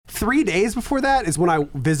3 days before that is when I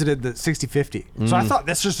visited the 6050. So I thought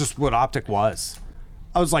this is just what Optic was.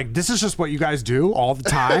 I was like, this is just what you guys do all the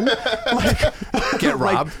time. Get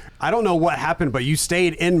robbed. I don't know what happened, but you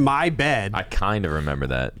stayed in my bed. I kind of remember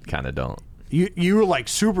that. Kind of don't. You were like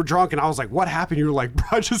super drunk, and I was like, what happened? You were like, bro,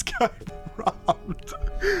 I just got robbed.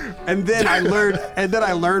 And then I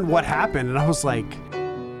learned what happened, and I was like,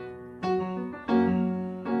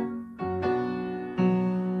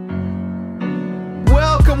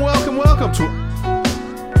 welcome to.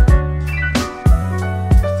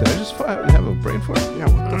 Did I just have a brain fart? yeah,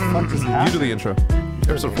 what the fuck is You happening? do the intro.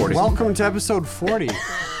 Episode 40. Welcome to episode 40. What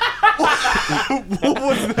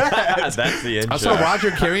was that? That's the intro. I saw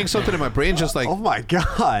Roger carrying something in my brain, just like Oh my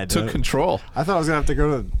god! took control. I thought I was gonna have to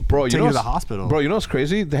go to Bro, take you know to the hospital. Bro, you know what's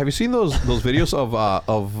crazy? Have you seen those videos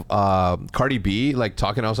of Cardi B like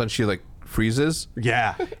talking outside? She like freezes,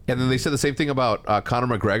 Yeah, and then they said the same thing about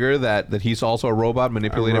Conor McGregor that he's also a robot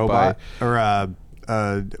manipulated robot by. or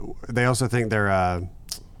they also think they're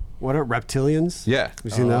what are reptilians? Yeah. you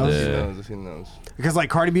seen those? Yeah. I've seen those. Because like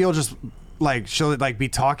Cardi B will just like she'll like be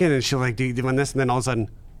talking and she'll like do doing this and then all of a sudden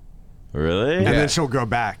Really? and Yeah. then she'll go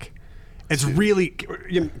back. It's really.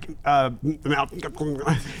 Can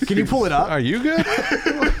you pull it up? Are you good?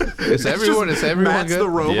 Is everyone Matt's good? the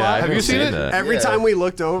robot. Yeah, I Have you haven't seen it? that. Every Yeah. time we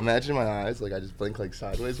looked over, Imagine my eyes, like I just blink like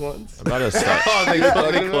sideways once. I'm about to start.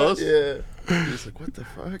 Oh, they close. Yeah. You're just like, what the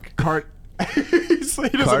fuck? he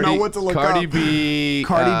doesn't know what to look Cardi up. B.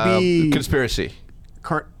 Cardi B. Conspiracy.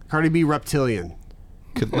 Cardi B reptilian.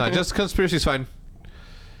 No, just conspiracy is fine.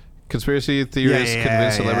 Conspiracy theorists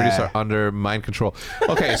convince celebrities are under mind control.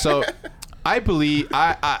 Okay, so I believe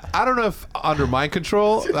I don't know if under mind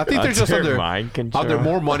control. I think they're just Under under mind control? under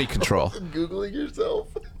more money control. Googling yourself.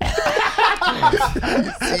 You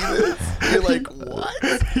see this? You're like,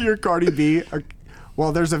 what? You're Cardi B.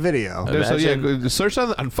 Well, there's a video. So yeah, Imagine- search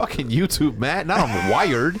on fucking YouTube, Matt. Not on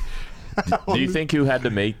Wired. Do you think who had to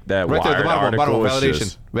make that Right there, Wired the bottom article? was validation.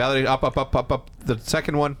 just- Validate up. The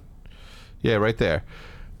second one. Yeah, right there.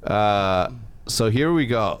 So here we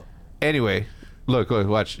go. Anyway, look,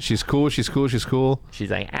 watch. She's cool. She's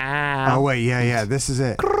like, Oh wait, yeah. This is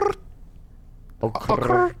it.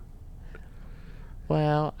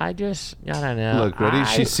 Well, I don't know. Look, ready?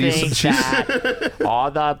 She sees- that all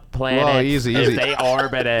the planets, easy. if they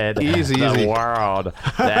orbited the world,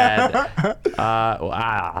 then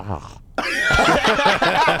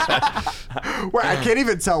Wait, I can't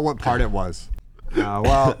even tell what part it was. Well,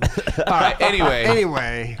 All right. Anyway,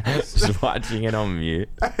 anyway, just watching it on mute.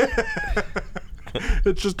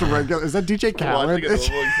 it's just a regular. Is that DJ Khaled? Watching a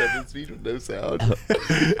normal acceptance speech with no sound.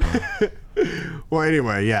 Well,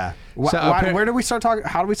 anyway, yeah. So, Where do we start talking?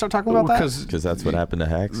 How do we start talking about that? Because that's what happened to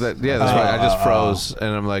Hex. that's right. I just froze,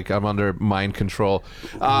 and I'm like, I'm under mind control.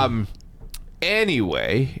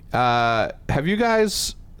 Anyway, have you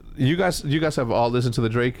guys have all listened to the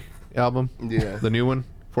Drake album? Yeah. The new one.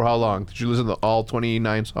 For how long? Did you listen to all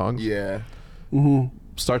 29 songs? Yeah.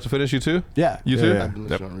 Start to finish, you too? Yeah. You Yeah, too? yeah. I've been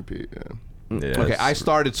listening on repeat. Yeah. Yeah, Okay, I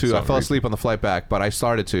started to. I song fell repeat. asleep on the flight back, but I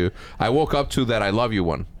started to. I woke up to that I Love You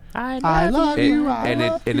one. I love you.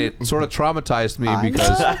 It sort of traumatized me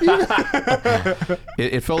because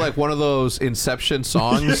it felt like one of those Inception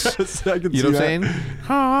songs. Yes, I can You know see what I'm that.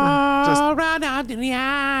 saying?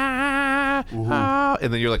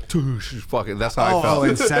 And then you're like, fucking. That's how I felt. Oh,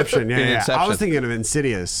 Inception. Yeah, In yeah. I Inception. was thinking of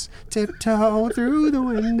Insidious. Tiptoe through the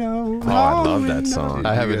window. Oh, I love that song.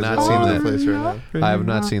 I have You guys not are seen all over that. the place right now. I have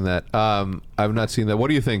not seen that. I've not seen that. What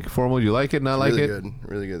do you think? Formal? You like it? Not like Really it? good.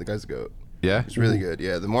 Really good. The guy's a goat. Yeah. It's really good.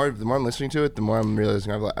 Yeah. The more I'm listening to it, the more I'm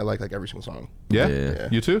realizing I like every single song. Yeah. Yeah.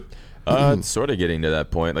 You too? Sort of getting to that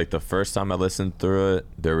point. Like the first time I listened through it,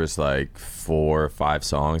 there was like 4 or 5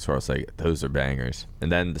 songs where I was like, those are bangers.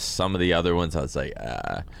 And then some of the other ones, I was like,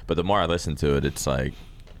 ah. But the more I listen to it, it's like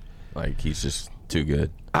he's just too good.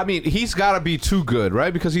 I mean, he's got to be too good,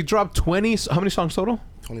 right? Because he dropped 20. How many songs total?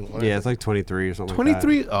 21. Yeah, it's like 23 or something.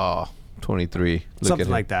 23. Oh, 23. Look at Something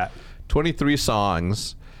him. like that. 23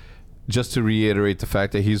 songs. Just to reiterate the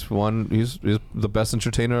fact that he's the best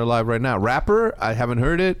entertainer alive right now. Rapper, I haven't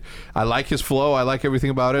heard it. I like his flow. I like everything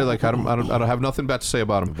about it. Like I don't have nothing bad to say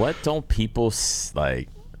about him. What don't people like?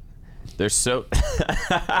 They're so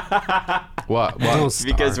What?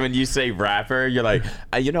 because when you say rapper, you're like,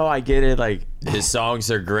 I get it. Like his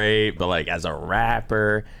songs are great, but like as a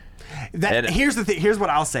rapper, Here's the thing. Here's what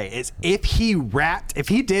I'll say: is if he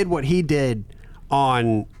did what he did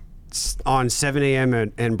on 7 a.m.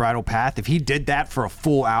 and Bridal Path, if he did that for a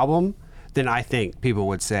full album, then I think people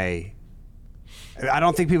would say. I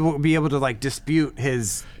don't think people would be able to like dispute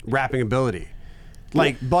his rapping ability.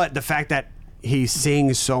 Like, but the fact that he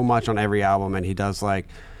sings so much on every album and he does like.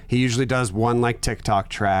 He usually does one like TikTok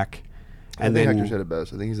track, and I think then Hector said it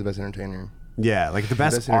best. I think he's the best entertainer. yeah, like the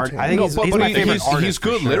best best art. I think No, he's but my he- favorite artist. he's for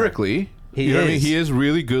good sure. lyrically. He You know what I mean? is. He is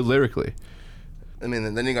really good lyrically. I mean,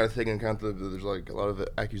 and then you got to take into account that there's like a lot of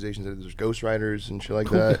accusations that there's ghostwriters and shit like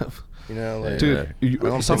that. You know, like, Dude,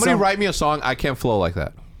 somebody write me a song. I can't flow like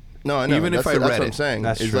that. no, I know. even if that's I that's read what it. I'm saying.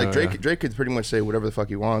 That's It's true, like Drake. yeah. Drake could pretty much say whatever the fuck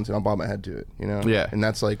he wants, and I'll bob my head to it. You know. Yeah. And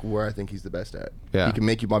that's like where I think he's the best at. Yeah. He can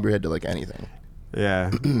make you bob your head to like anything.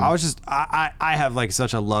 Yeah, I have like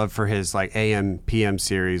such a love for his like AM PM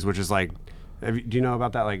series, which is like, do you know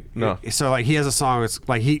about that? Like, No. So like he has a song. It's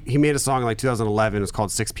like he made a song in like 2011. It's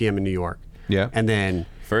called 6 p.m. in New York. Yeah. and then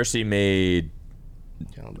First, he made.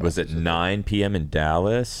 Was it 9 p.m. in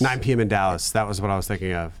Dallas? 9 p.m. in Dallas. That was what I was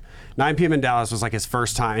thinking of. 9 p.m. in Dallas was like his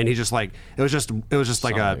first time, and he just like it was just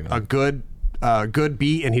like Something like a good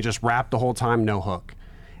beat, and he just rapped the whole time, no hook.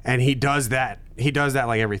 And he does that. He does that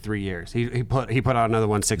like every 3 years. He put out another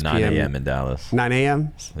one 6 9 p.m. a.m. in Dallas. 9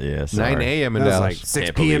 a.m. Yeah, sorry. 9 a.m. in That was Dallas. like 6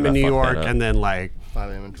 Can't p.m. in believe New I fucked York, that up. and then like 5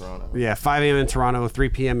 a.m. in Toronto. yeah, 5 a.m. in Toronto, 3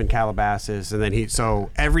 p.m. in Calabasas, and then so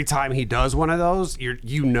every time he does one of those,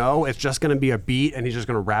 you know it's just gonna be a beat, and he's just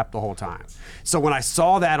gonna rap the whole time. So when I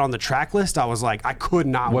saw that on the track list, I was like, I could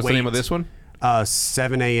not What's wait. the name of this one?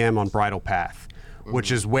 7 a.m. on Bridle Path,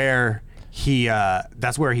 which is where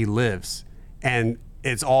that's where he lives, and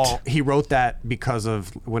it's all he wrote that because of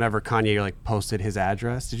whenever Kanye like posted his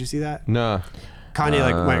address. Did you see that? No. Kanye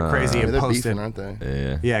like went crazy Yeah, and they're posted. beefing, aren't they?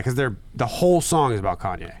 Yeah. Yeah, because the whole song is about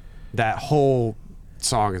Kanye. That whole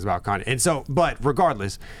song is about Kanye. And so, but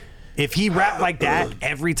regardless, if he rapped like that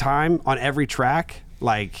every time on every track,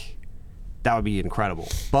 like that would be incredible.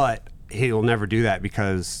 But he'll never do that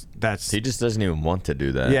because that's He just doesn't even want to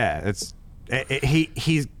do that. yeah.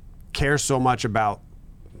 He cares so much about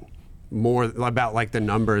more about like the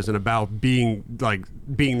numbers and about being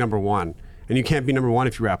number one, and you can't be number one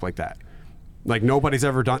if you rap like that. Like nobody's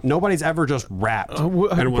ever just rapped and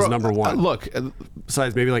was Bro, number one. Look,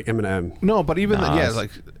 Besides maybe like Eminem. no, but even Nas. yeah,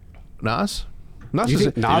 like Nas. Nas Do you is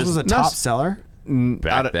think Nas was a top seller?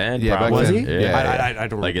 Back then, yeah, back probably. then. Was he? Yeah. I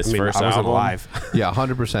don't Like his I mean, first I wasn't album? alive. Yeah,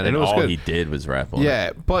 100%, and And it was all good. he did was rap on it.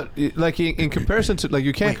 Yeah, but like in comparison to like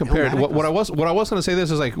you can't compare it. What I was gonna say this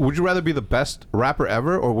is like, would you rather be the best rapper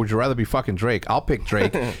ever, or would you rather be fucking Drake? I'll pick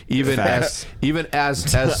Drake, even as like you know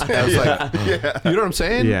what I'm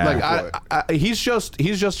saying? Yeah. Like he's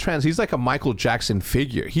just trans. He's like a Michael Jackson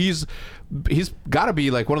figure. He's got to be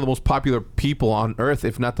like one of the most popular people on Earth,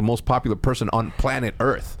 if not the most popular person on planet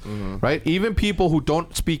Earth, right? Even people who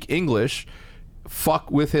don't speak English fuck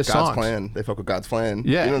with his God's songs. plan. They fuck with God's plan.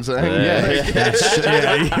 Yeah. You know what I'm saying? Yeah.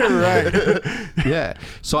 Yeah, you're right. Yeah.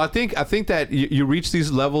 So I think that you reach these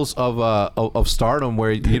levels of stardom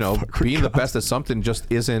where you know being the best at something just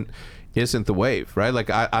isn't the wave, right? Like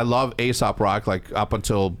I love Aesop Rock like up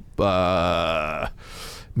until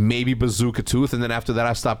maybe Bazooka Tooth, and then after that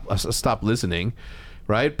I stopped listening,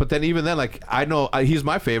 right? But then even then, like I know he's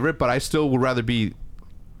my favorite, but I still would rather be,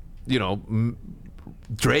 you know,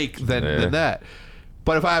 Drake than that.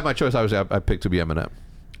 But if I had my choice, obviously I'd pick to be Eminem.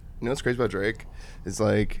 You know what's crazy about Drake? It's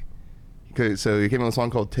like, so he came out with a song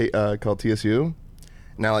called TSU.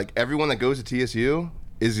 Now, like everyone that goes to TSU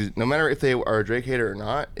is, no matter if they are a Drake hater or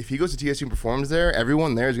not, if he goes to TSU and performs there,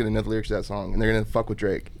 everyone there is gonna know the lyrics to that song, and they're gonna fuck with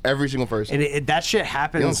Drake. Every single person. And that shit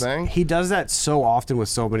happens. You know what I'm saying? He does that so often with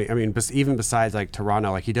so many. I mean, even besides like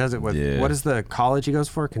Toronto, like he does it with Yeah. what is the college he goes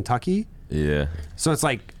for? Kentucky. Yeah. So it's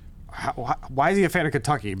like, why is he a fan of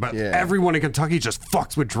Kentucky? But Yeah. everyone in Kentucky just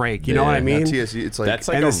fucks with Drake. You know Yeah. what I Now, mean? TSU, it's like, That's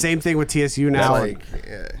like and a, the same thing with TSU it's now. like,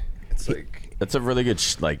 yeah, it's like. That's a really good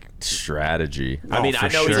strategy. I Oh, mean, for I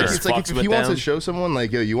know sure. he It's just like fucks if with he wants them. to show someone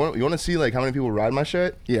like, yo, you want to see like how many people ride my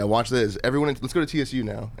shit? Yeah, watch this. Everyone, let's go to TSU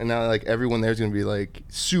now, and now like everyone there's gonna be like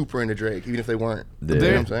super into Drake, even if they weren't. Yeah. You know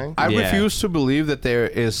what I'm saying? I Yeah. refuse to believe that there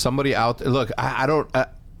is somebody out there. Look, I don't.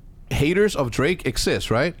 Haters of Drake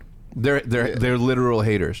exist, right? They're literal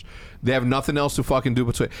haters. They have nothing else to fucking do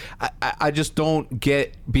but to. I just don't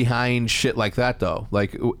get behind shit like that though.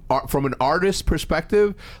 Like from an artist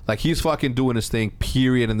perspective, like he's fucking doing his thing.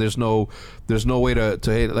 Period. And there's no way to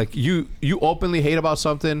hate. Like you openly hate about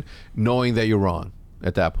something, knowing that you're wrong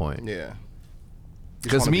at that point. Yeah.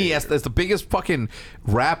 Because me, as the biggest fucking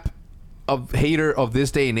rap hater of this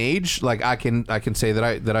day and age, like I can say that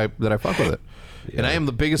I fuck with it, and I am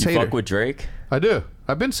the biggest You hater. fuck with Drake? I do.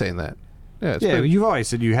 I've been saying that. Yeah, it's Yeah, been- you've always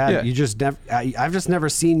said you had. Yeah. You just never. I've just never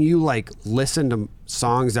seen you like listen to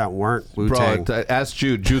songs that weren't Wu Tang. bro. Ask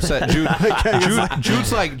Jude. Jude's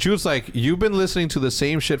like you've been listening to the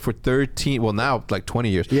same shit for 13. Well, now like 20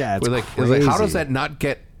 years. Yeah, it's We're like how does crazy. that not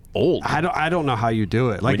get old? I don't know how you do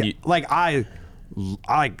it. Like When you- I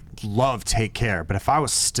I love Take Care, but if I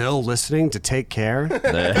was still listening to Take Care,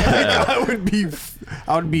 I would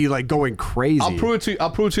be like going crazy. I'll prove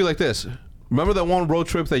it to you like this. Remember that one road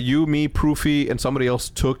trip that you, me, Proofy, and somebody else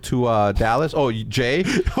took to Dallas? Oh, Jay?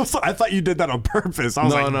 I thought you did that on purpose. I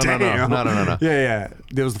was like, damn. No. Yeah.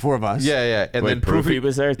 There was the four of us. Yeah. And Wait, then Proofy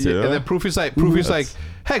was there too? Yeah, and then Proofy's like,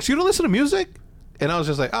 Hex, you don't listen to music? And I was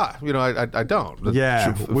just like, I don't. The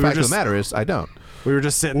fact of the matter is, I don't. We were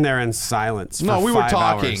just sitting there in silence. For No, we were 5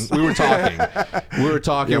 talking. hours. We were talking. Yeah,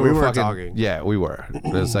 we were talking. Yeah, we were.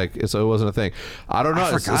 It's like it wasn't a thing. I don't know.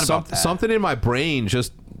 I forgot about that. Something in my brain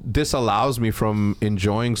just disallows me from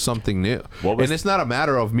enjoying something new. And it's not a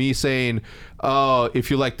matter of me saying, "Oh,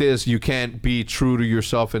 if you like this, you can't be true to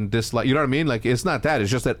yourself and dislike." You know what I mean? Like it's not that.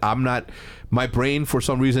 It's just that I'm not. My brain, for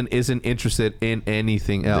some reason, isn't interested in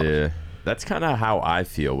anything else. Yeah. That's kind of how I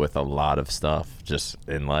feel with a lot of stuff just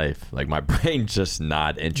in life. Like my brain's just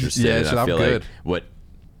not interested. Yeah, and so I I'm feel good. like what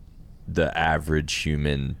the average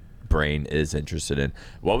human brain is interested in.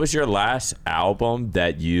 What was your last album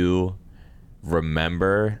that you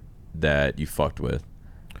remember that you fucked with?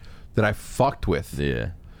 That I fucked with.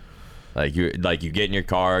 Yeah. Like you get in your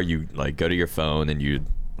car, you like go to your phone and you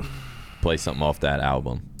play something off that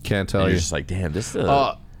album. Can't tell And you. you're just like, damn, this is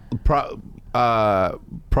a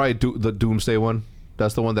probably the Doomsday one.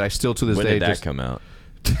 That's the one that I still to this when day did that just come out?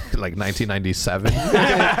 like 1997.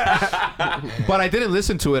 But I didn't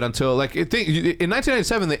listen to it until like in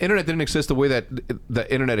 1997 the internet didn't exist the way that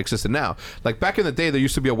the internet existed now. Like back in the day there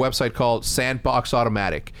used to be a website called Sandbox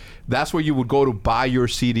Automatic. That's where you would go to buy your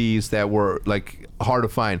CDs that were like hard to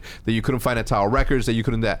find, that you couldn't find at Tower Records, that you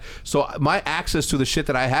couldn't that. So my access to the shit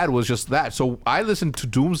that I had was just that. So I listened to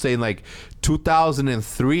Doomsday in like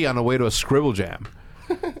 2003 on the way to a Scribble Jam.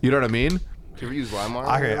 You know what I mean? Did you ever use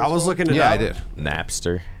LimeWire? Okay, I was looking at Yeah, that. I did.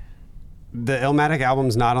 Napster. The Illmatic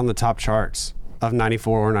album's not on the top charts of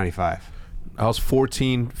 94 or 95. I was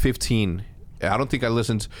 14, 15. I don't think I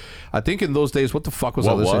listened. I think in those days, what the fuck was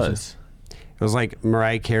I What listening was? It was like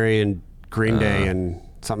Mariah Carey and Green Day and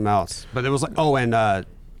something else. But it was like, and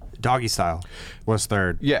Doggy Style was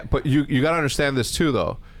third. to? Yeah, but you got to understand this too,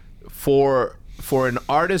 though. For an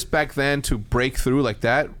artist back then to break through like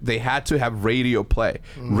that, they had to have radio play.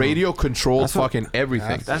 Radio controlled fucking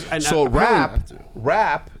everything. and So apparently-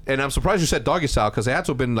 rap, and I'm surprised you said Doggy Style because it had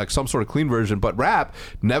to have been like some sort of clean version. But rap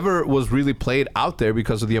never was really played out there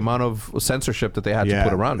because of the amount of censorship that they had to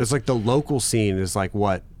put around it. It's like the local scene is like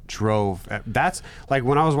what drove. That's like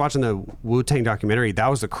when I was watching the Wu-Tang documentary, that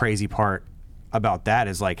was the crazy part about that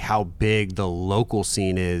is like how big the local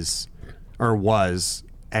scene is or was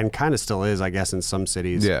and kind of still is, I guess, in some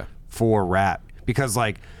cities for rap. Because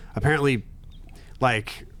like apparently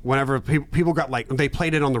like whenever people got like they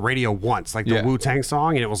played it on the radio once, like the Wu-Tang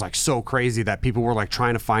song, and it was like so crazy that people were like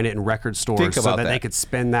trying to find it in record stores so that they could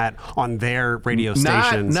spin that on their radio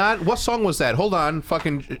stations. Not what song was that? Hold on,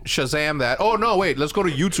 fucking Shazam that. Oh no, wait, let's go to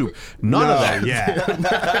YouTube. None of that. Yeah.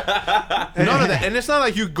 None of that. And it's not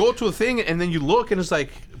like you go to a thing and then you look and it's like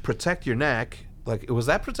protect your neck. Like was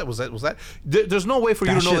that protect? Was that? There's no way for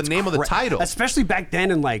you to know the name of the title. Especially back then,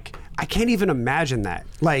 and like I can't even imagine that.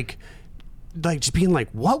 Like just being like,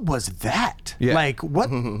 what was that? Yeah. Like what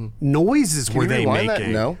noises were they rewind making?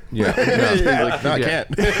 That? No. Yeah. Like, no, I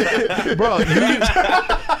can't.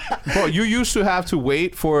 Bro, you used to have to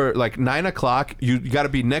wait for like 9 o'clock. You got to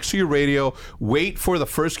be next to your radio, wait for the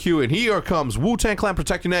first cue, and here comes Wu-Tang Clan,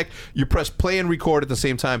 Protect Your Neck. You press play and record at the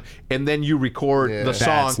same time, and then you record the song,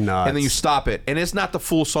 That's nuts. and then you stop it, and it's not the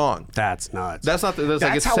full song. That's nuts. That's not. That's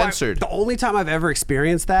like it's how censored. the only time I've ever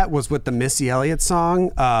experienced that was with the Missy Elliott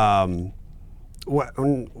song. What?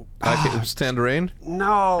 I can't stand the rain.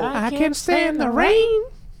 No, I can't stand the rain.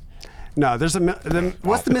 no. There's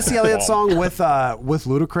what's the Missy Elliott song with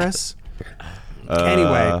Ludacris?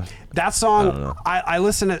 Anyway, that song I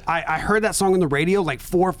listened to. I heard that song on the radio like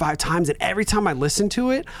 4 or 5 times, and every time I listened to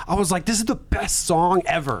it, I was like, "This is the best song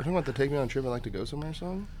ever." You want to take me on a trip? I like to go somewhere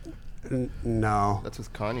song. No, That's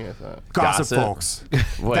with Kanye. I thought. Gossip Gossip? Folks.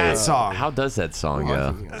 Wait, That song. How does that song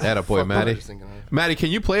go? Attaboy, Maddie. Maddie, can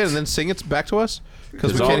you play it and then sing it back to us?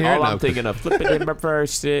 Because we all, can't hear it all now. I'm thinking of, flip it and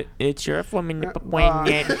reverse it. It's your woman when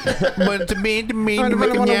it.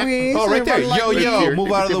 Oh, right there. Yo,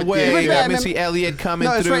 move out of the way. You got Missy Elliott coming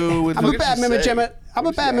No, it's right. through. with I'm a Look at bad you mimic, say. Jimmy. I'm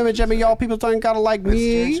a bad mimic, Jimmy. Y'all people don't gotta like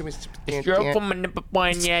me. It's your woman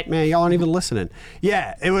when it. Man, y'all aren't even listening.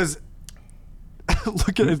 Yeah, it was.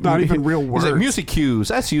 Look at it, it's not even real words. He's like, music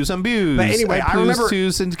cues. I use some views. But anyway, I remember-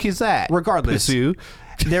 Cues and Kizat. Regardless, Pursue.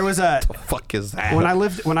 there was a Fuck is that? when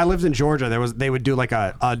I lived in Georgia, they would do like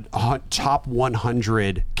a top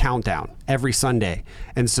 100 countdown every Sunday,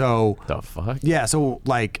 and so The fuck? yeah, so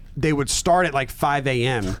like they would start at like 5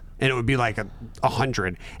 a.m. and it would be like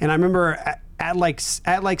 100, and I remember at like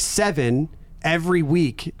 7 every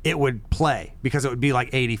week it would play because it would be like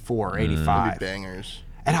 84, 85, Bangers.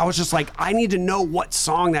 and I was just like, I need to know what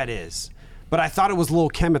song that is. But I thought it was Lil'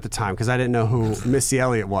 Kim at the time because I didn't know who Missy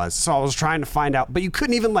Elliott was. So I was trying to find out. But you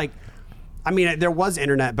couldn't even like, I mean, there was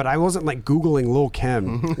internet, but I wasn't like Googling Lil'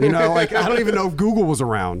 Kim. You know, like I don't even know if Google was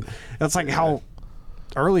around. That's like how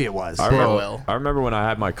early it was. I remember when I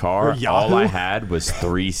had my car, Yahoo? all I had was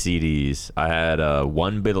 3 CDs. I had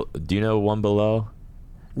One Below. Do you know One Below?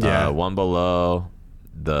 Yeah. One Below,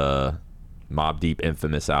 the Mobb Deep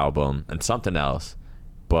Infamous album, and something else.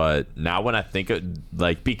 But now when I think of,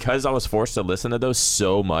 like, because I was forced to listen to those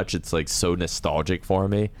so much, it's like so nostalgic for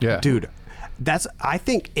me. Yeah. Dude, I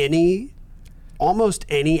think almost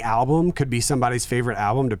any album could be somebody's favorite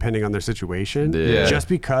album depending on their situation. Yeah. Just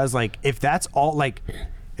because like if that's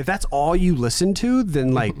all you listen to,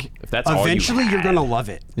 then like If that's all you eventually you're had. gonna love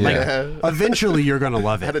it. Yeah. Like eventually you're gonna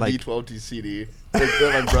love I had it. a Like D12 CD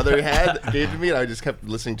that my brother gave to me, and I just kept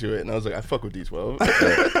listening to it, and I was like, I fuck with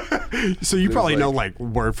D12. so you probably like- know like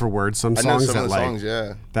word for word some I know songs some that of the like songs,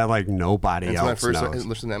 yeah. that like nobody It's my else first knows.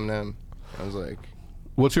 listen to Eminem. I was like,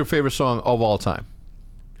 What's your favorite song of all time?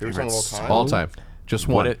 favorite song of all time? All time. Just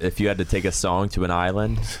one. What if you had to take a song to an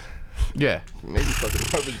island? Yeah. Maybe fucking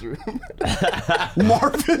Marvin's Room.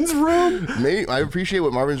 Marvin's Room Maybe I appreciate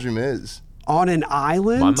what Marvin's Room is. on an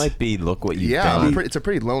island. Mine might be "Look What You've Yeah, Done." it's a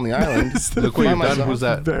pretty lonely island. Look what By you've done. myself. Who's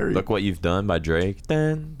that? Very "Look What You've Done" by Drake.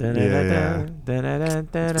 Dun, dun, dun, Yeah, dun, dun, dun, dun,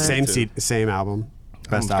 dun, dun. same album,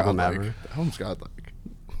 best album ever. Home's godlike.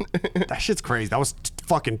 That shit's crazy. That was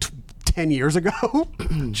fucking 10 years ago.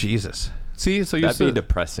 Jesus. See, so you That'd be said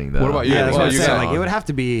depressing, though. What about you? Yeah, that's Well, what I'm you saying. got- Like, it would have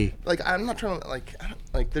to be. Like, I'm not trying to like.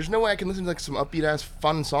 There's no way I can listen to like some upbeat ass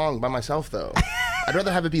fun song by myself though. I'd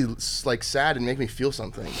rather have it be like sad and make me feel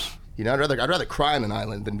something. You know, I'd rather cry on an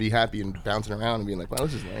island than be happy and bouncing around and being like, "Wow,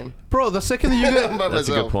 this is lame." Bro, the second that you get, By That's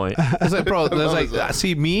a myself. good point. it's like, bro, there's like, myself.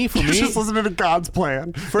 see me for me. Just listening to God's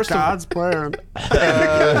plan. First of- God's plan. Fuck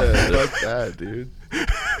that, dude.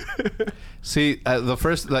 See, the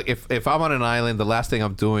first, like, if I'm on an island, the last thing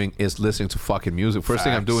I'm doing is listening to fucking music. First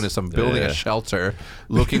thing I'm doing is I'm building Yeah. a shelter,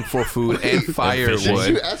 looking for food and Did you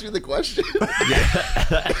firewood. ask me the question?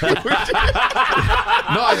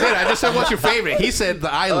 No, I did. I just said, what's your favorite? He said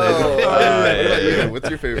the island Yeah. What's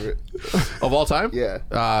your favorite? of all time.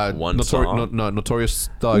 Yeah. One song? Notorious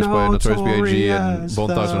Thugs by Notorious B.I.G. and Notorious Bone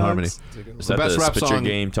Thugs and Harmony. Thugs. Is The that best the rap spit your song.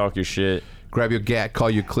 game, talk your shit? Grab your gat, call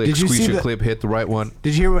your click, Did you squeeze see your the- clip, hit the right one.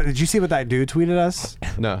 Did you see what that dude tweeted us?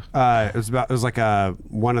 No. It was like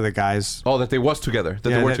one of the guys. Oh, that they was together. That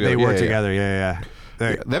Yeah, they were together. They were Yeah, yeah, yeah. together. Yeah.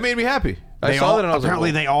 They, That made me happy. I they saw all, that and I was apparently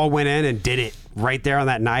like, they all went in and did it right there on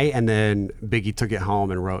that night, and then Biggie took it home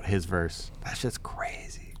and wrote his verse. That's just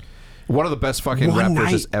crazy. one of the best fucking One rap night,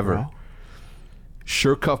 verses ever. bro.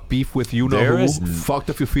 Sure cuff beef with you know There who. is n- Fucked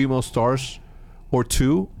a few female stars or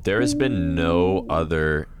two. There has been no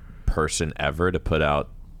other person ever to put out,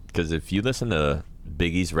 because if you listen to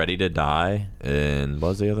Biggie's "Ready to Die" and what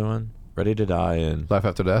was the other one? "Ready to Die" and Life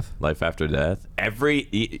After Death. "Life After Death."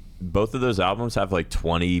 Both of those albums have like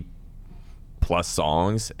 20 plus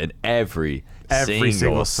songs, and every Every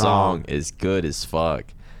single song song. is good as fuck.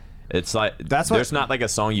 It's like That's what- there's not like a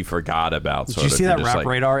song you forgot about. Did Sort you of. see You're that just Rap like,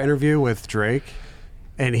 Radar interview with Drake?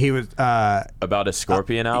 And he was about a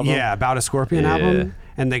Scorpion album? yeah, about a Scorpion Yeah. album.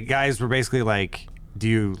 And the guys were basically like, do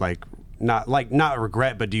you like not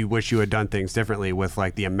regret, but do you wish you had done things differently with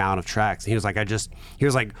like the amount of tracks? And he was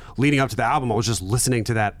like leading up to the album, I was just listening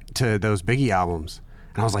to those Biggie albums.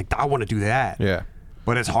 And I was like, I want to do that. Yeah.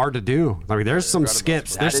 But it's hard to do. I mean, there's some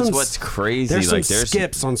skips. That There's is some what's crazy. There's some Like, there's-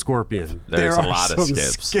 skips on Scorpion. There's There a are lot of some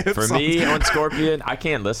skips. For me on Scorpion, I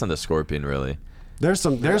can't listen to Scorpion really. There's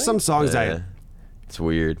some songs Yeah. that It's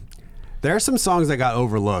weird. there are some songs that got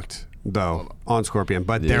overlooked though on Scorpion,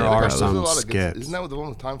 but there Yeah, are there's a some There's a lot of good. skips. Isn't that the one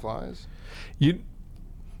with Time Flies? You.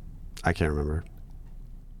 I can't remember.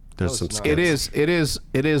 There's No, some it's skips. not.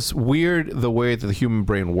 It is weird the way that the human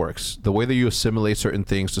brain works, the way that you assimilate certain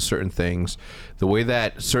things to certain things, the way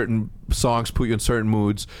that certain songs put you in certain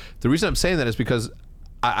moods. The reason I'm saying that is because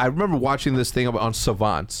I remember watching this thing on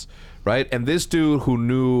Savants, right? And this dude who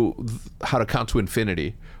knew how to count to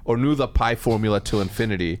infinity or knew the pi formula to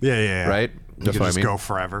infinity, Yeah. right? You That's can what just I mean. go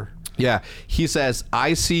forever. Yeah, he says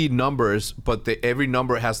I see numbers, but every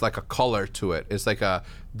number has like a color to it. It's like a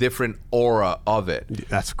different aura of it.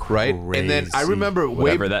 That's right. And then I crazy. remember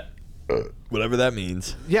Whatever that Whatever that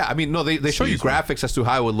means. Yeah, I mean, no, they show you graphics as to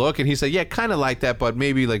how it would look, and he said, yeah, kind of like that, but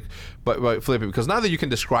maybe like, but flip it, because now that you can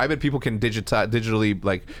describe it, people can digitally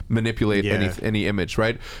like manipulate any image,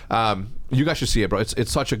 right? You guys should see it, bro.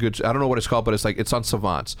 It's such a good. I don't know what it's called, but it's on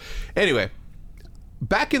Savants. Anyway.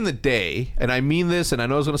 Back in the day, and I mean this, and I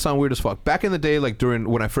know it's gonna sound weird as fuck. Back in the day, like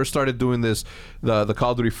when I first started doing this, the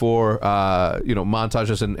Call of Duty 4,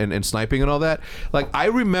 montages and sniping and all that. Like I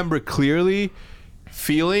remember clearly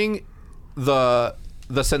feeling the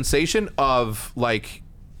sensation of like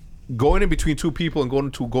going in between two people and going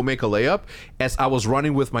to go make a layup as I was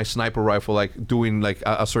running with my sniper rifle, like doing like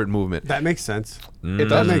a certain movement. That makes sense. It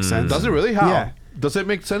does make sense. Does it really? How? Yeah. Does it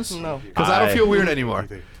make sense? No. Because I don't feel weird anymore.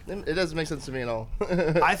 It doesn't make sense to me at all.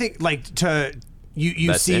 I think like you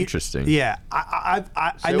That's see interesting. Yeah, I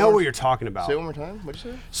Say know one- what you're talking about. Say it one more time. What'd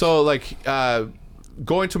you say? So like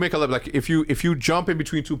going to make a layup, like if you jump in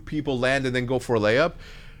between two people, land and then go for a layup,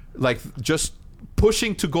 like just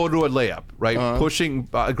pushing to go to a layup, right? Pushing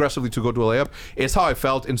aggressively to go to a layup is how I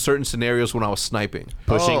felt in certain scenarios when I was sniping.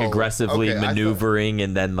 Pushing Oh, aggressively, okay, I thought- maneuvering,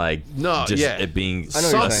 and then like it being I know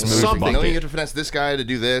what Some- you're saying. something. Knowing you have to finesse this guy to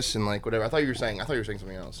do this and like whatever. I thought you were saying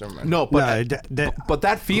something else. Never mind. No, but No, but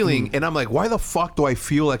that feeling, and I'm like, why the fuck do I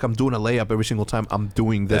feel like I'm doing a layup every single time I'm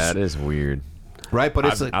doing this? That is weird. Right, but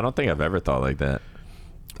it's like I don't think I've ever thought like that.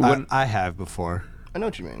 when I have before. I know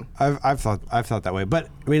what you mean. I've thought that way, but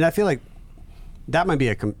I mean, I feel like that might be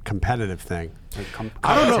a competitive thing. Like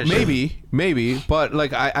I don't know, competition. maybe, but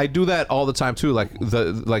like I do that all the time too. Like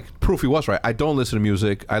Proofy was right. I don't listen to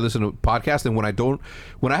music. I listen to podcasts, and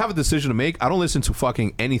when I have a decision to make, I don't listen to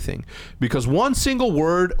fucking anything because one single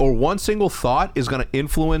word or one single thought is going to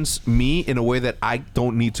influence me in a way that I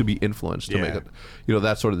don't need to be influenced to make it.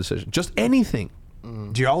 That sort of decision. Just anything.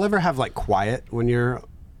 Do y'all ever have like quiet when you're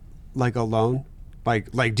like alone?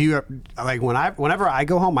 Like do you like whenever I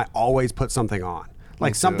go home, I always put something on.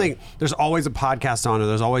 Like something, there's always a podcast on, or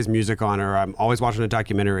there's always music on, or I'm always watching a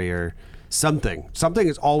documentary, or something. Something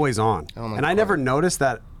is always on, and I never noticed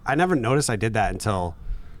that. I never noticed I did that until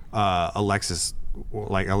Alexis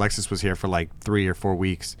was here for like 3 or 4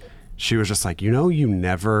 weeks. She was just like, you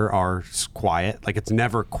never are quiet. Like it's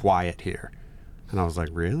never quiet here, and I was like,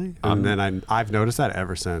 really? And then I've noticed that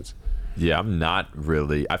ever since. Yeah, I'm not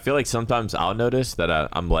really. I feel like sometimes I'll notice that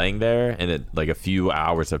I'm laying there and it like a few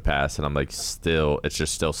hours have passed and I'm like it's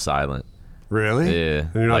just still silent. Really? Yeah.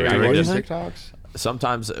 And you're not Like, I doing can just- anything? TikToks.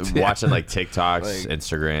 Sometimes watching like TikToks, Like,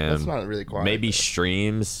 Instagram. that's not really quiet, Maybe but-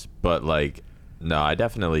 streams, but like no, I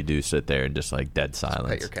definitely do sit there and just like dead silence.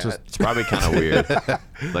 Pet your cat. It's probably kind of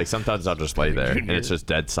weird. Like sometimes I'll just lay there and it's just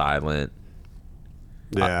dead silent.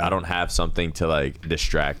 Yeah. I don't have something to like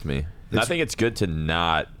distract me. And I think it's good to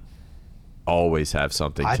not always have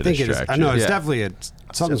something I to think it is. distract I know you. it's definitely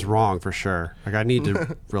something's wrong for sure. Like I need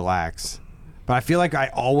to relax, but I feel like I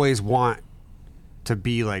always want to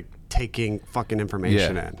be like taking fucking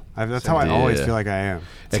information Yeah. in. That's how I always Yeah. feel like I am.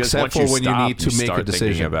 It's 'cause Except once for when you stop, need to make a start thinking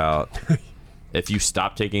decision. about if you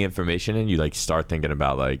stop taking information and you like start thinking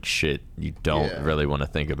about like shit you don't Yeah. really want to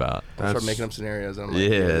think about. I start making up scenarios. And I'm like,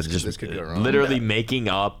 Yeah, this could go wrong. literally making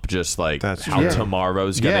up just like That's how true.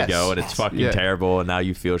 tomorrow's gonna Yes. go and it's fucking Yeah. terrible and now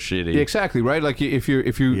you feel shitty. Yeah, exactly, right? Like if you're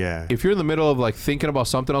Yeah. if you're in the middle of like thinking about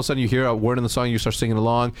something, all of a sudden you hear a word in the song, you start singing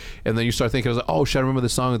along, and then you start thinking, like, oh shit, I remember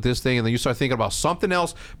this song with this thing, and then you start thinking about something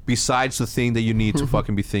else besides the thing that you need to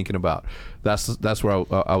fucking be thinking about. That's where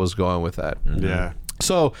I was going with that. Yeah.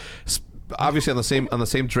 So obviously on the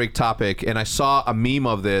same Drake topic, and I saw a meme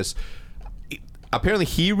of this. Apparently,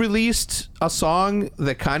 he released a song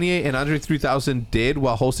that Kanye and Andre 3000 did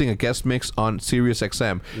while hosting a guest mix on Sirius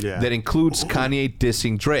XM Yeah. that includes Kanye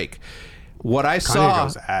dissing Drake. What I Kanye saw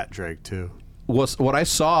goes at Drake too. was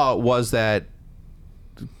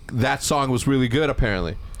that song was really good.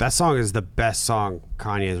 Apparently, That song is the best song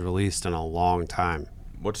Kanye has released in a long time.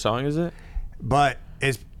 What song is it? But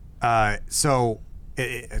it's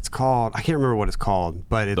it's called, I can't remember what it's called,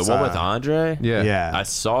 but it's The one with Andre? yeah, Yeah. I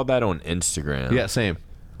saw that on Instagram. yeah, same.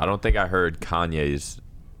 I don't think I heard Kanye's.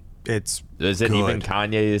 It's Is it good. even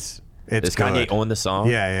Kanye's? It's Is Kanye good. on the song?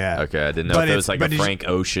 Yeah, yeah. Okay, I didn't know But if it it's- was like but a did you- Frank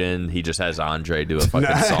Ocean. He just has Andre do a fucking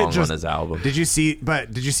song Just- on his album. Did you see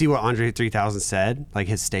what Andre 3000 said? Like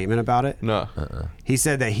his statement about it? No, He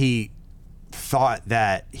said that he thought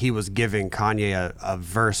that he was giving Kanye a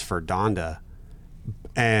verse for Donda,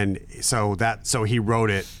 and so he wrote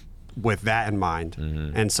it with that in mind.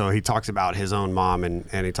 And so he talks about his own mom,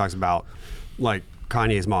 and he talks about like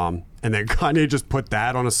Kanye's mom, and then Kanye just put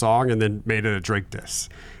that on a song and then made it a Drake diss.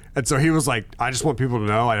 And so he was like, I just want people to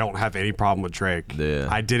know I don't have any problem with Drake. Yeah.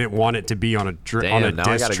 I didn't want it to be on a Damn, on a now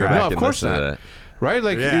I diss gotta go track. back No, of and course listen to not. that. right?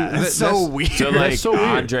 Like Yeah, it's so weird. So That's like so weird.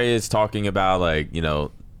 Andre is talking about like, you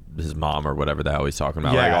know, his mom or whatever the hell he's talking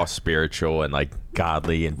about, like Yeah. all spiritual and like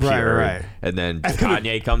godly and Right, pure. right. And then And then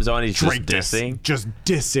Kanye comes on, he's Drake just dissing. just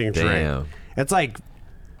dissing Drake. Damn. It's like,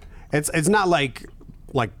 it's not like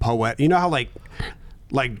poet. You know how like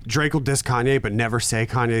Drake will diss Kanye but never say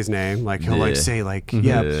Kanye's name. Like he'll like Yeah. say like Mm-hmm.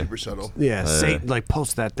 Yeah. Super subtle. say like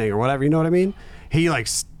post that thing or whatever. You know what I mean? He like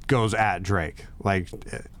goes at Drake. Like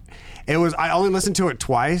it was. I only listened to it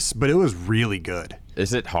twice, but it was really good.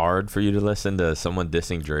 Is it hard for you to listen to someone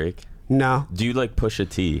dissing Drake? No, Do you like Pusha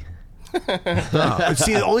T?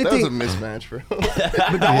 see the only That was a thing. mismatch, bro.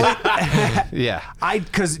 Yeah.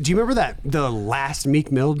 Because do you remember the last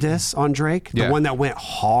Meek Mill diss on Drake? The Yeah. one that went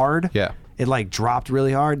hard. Yeah. It like dropped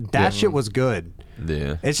really hard. That shit was good.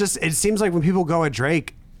 Yeah. It's just it seems like when people go at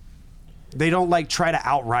Drake, they don't like try to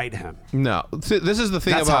outright him. No, this is the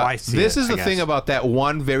thing That's about how I see this it, is I the thing guess. about that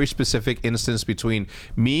one very specific instance between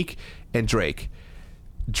Meek and Drake.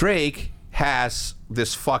 Drake has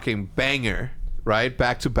this fucking banger, right?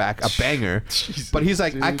 Back to back, a banger. But he's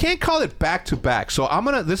like, I can't call it back to back. So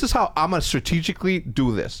this is how I'm gonna strategically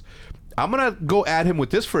do this. I'm gonna go at him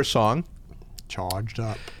with this first song, Charged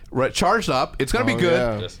up. right? Charged up. It's gonna be Oh,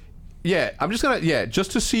 good. yeah. Yeah, I'm just gonna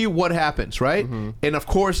just to see what happens, right? Mm-hmm. And of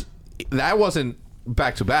course, that wasn't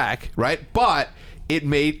back to back, right? But it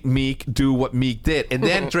made Meek do what Meek did, and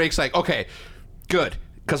then Drake's like, okay, good,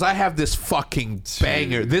 because I have this fucking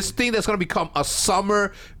banger, this thing that's gonna become a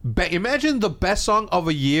summer. Imagine the best song of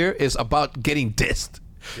a year is about getting dissed.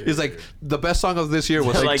 It's like the best song of this year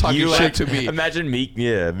was like talking shit to me. Imagine Meek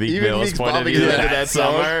Even Mill's Meek's point of bobbing view his head to that that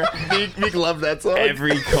song. summer. Meek loved that song.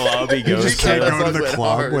 Every club he You goes just to. can't that go to song the went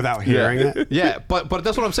club hard. without hearing it. Yeah, but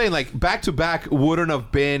that's what I'm saying. Like back to back wouldn't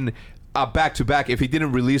have been a back to back if he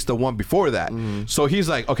didn't release the one before that. So he's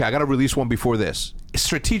like, okay, I got to release one before this.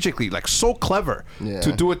 Strategically, like so clever Yeah.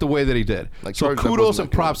 to do it the way that he did. Like, so Charged Up kudos wasn't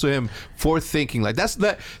and that props to him for thinking. Like that's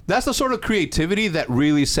the sort of creativity that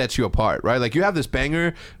really sets you apart, right? Like you have this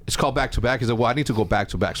banger, it's called back to back. He's like, well, I need to go back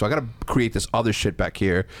to back, so I got to create this other shit back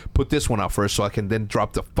here. Put this one out first, so I can then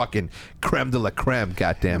drop the fucking creme de la creme.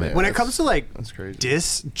 God damn it. When it comes to like that's crazy.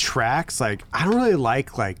 diss tracks, like I don't really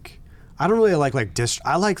like diss.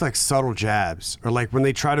 I like subtle jabs or like when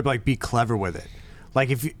they try to like be clever with it. Like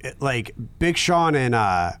if you like Big Sean and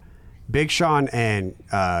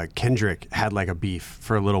Kendrick had like a beef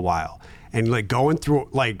for a little while. And like going through,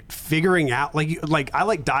 like figuring out, like I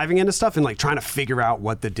like diving into stuff and like trying to figure out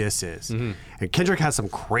what the diss is. And Kendrick has some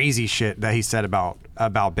crazy shit that he said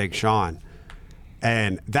about Big Sean,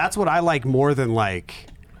 and that's what I like more than like,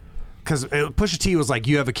 because Pusha T was like,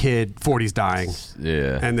 "You have a kid, 40's dying,"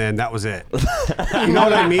 Yeah. and then that was it. You know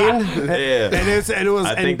what I mean? Yeah. And it was.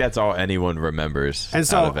 I think that's all anyone remembers. And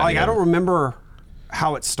so out of like I anyone. don't remember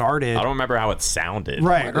how it started. I don't remember how it sounded.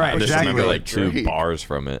 Right, I just exactly. remember like two Drake. bars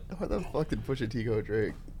from it. What the fuck did Pusha T go with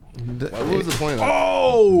Drake? What was the point of that?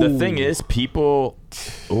 Oh, The thing is, people.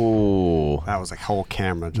 Ooh. that was like whole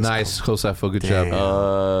camera. Just Nice, Josefo, good Damn.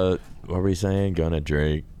 job. What were we saying? Gonna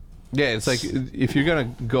Drake. Yeah, it's like if you're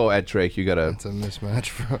gonna go at Drake, you gotta. It's a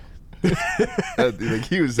mismatch, bro. Like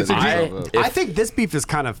he was. I think this beef is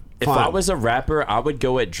kind of If fun. I was a rapper, I would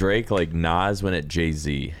go at Drake like Nas went at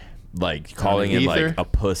Jay-Z, like calling him Ether? like a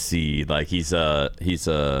pussy, like he's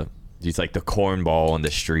like the cornball on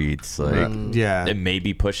the streets, like yeah. and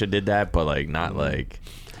maybe Pusha did that, but like not like.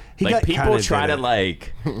 He Like got- people kinda try did to it.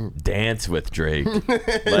 like dance with Drake, like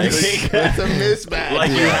It's a mismatch.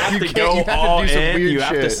 like you have to go you have to all do some in. weird You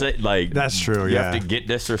have to shit. say like That's true, You yeah. have to get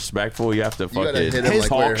disrespectful. You have to gotta fucking hit him like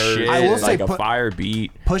talk where it hurts. shit. I will say like a fire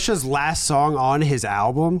beat. Pusha's last song on his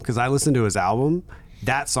album, because I listened to his album,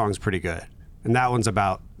 that song's pretty good, and that one's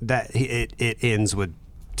about that. It ends with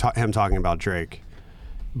him talking about Drake,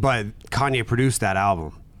 but Kanye produced that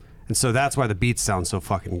album, and so that's why the beats sound so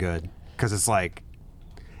fucking good, because it's like.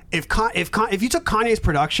 If you took Kanye's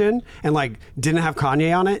production and like didn't have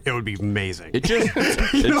Kanye on it, it would be amazing. It just,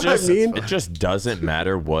 You know what I mean? It just doesn't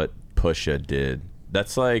matter what Pusha did.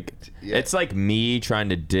 That's like, Yeah. it's like me trying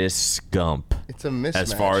to diss Scump. It's a mismatch.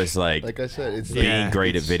 As far as like I said, it's being Yeah.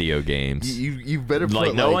 great at video games. you better put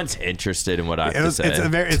like no one's interested in what I have to say.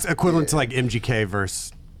 It's equivalent to like MGK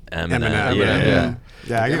versus Eminem. Eminem. Yeah.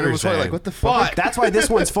 Yeah, I get what Eminem you're was probably saying. like, what the fuck? That's why this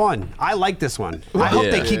one's fun. I like this one. I hope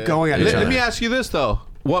they Yeah. keep going at each Let other. me ask you this though: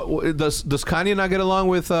 what does Kanye not get along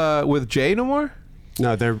with Jay no more?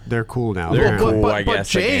 No, they're cool now. They're apparently. cool. I guess,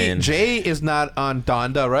 Jay again. Jay is not on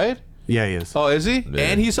Donda, right? Yeah, he is. Oh, is he?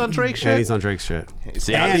 And he's on Drake shit. And he's on Drake's shit.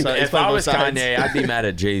 See, And- if I was Kanye, I'd be mad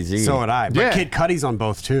at Jay-Z. So would I. But Yeah. Kid Cudi's on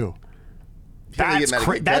both too. Can't really That's get mad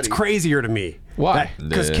at Kid that's Cudi. crazier to me. Why?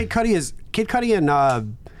 Because Yeah. Kid Cudi and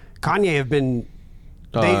Kanye have been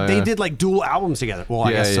They did like dual albums together. Well,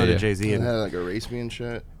 I Yeah, guess so yeah, did yeah. Jay-Z. They And had like Erase Me and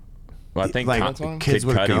shit. Well, I think like Kid Kids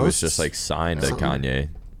with Cudi was Ghosts? just like signed to Kanye.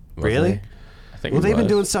 wasn't Really? he? I think. Well, he they've been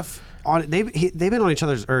was. doing stuff on. They've been on each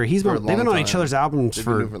other's, or he's For a been. They've been long on each time. other's albums They've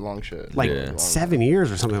been for doing for long shit. like Yeah. 7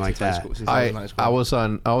 years or something like High that. school- since I was in high school.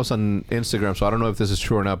 I was on Instagram, so I don't know if this is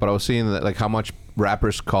true or not, but I was seeing that like how much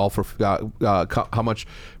rappers call for how much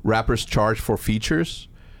rappers charge for features,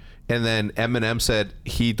 and then Eminem said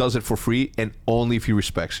he does it for free and only if he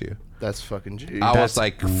respects you. That's fucking G. I was That's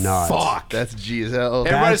like, nuts. fuck. That's G as hell.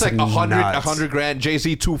 Everybody's That's like 100, nuts. 100 grand.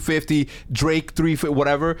 Jay-Z 250, Drake 350,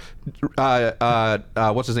 whatever.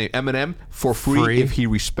 What's his name? Eminem for free if he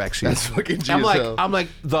respects you. That's fucking G I'm as like, hell. I'm like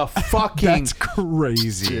the fucking That's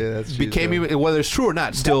crazy. Yeah, that's G as became hell. even whether it's true or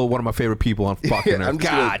not. Still one of my favorite people on fucking Yeah, earth. I'm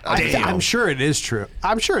just God gonna- damn. I'm sure it is true.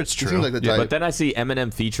 I'm sure it's He true. seems like the Yeah, type. but then I see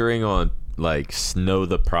Eminem featuring on like Snow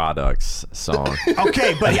the Products song.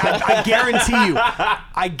 Okay, but I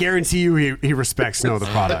guarantee you, he respects Snow the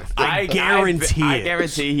product. I guarantee I it.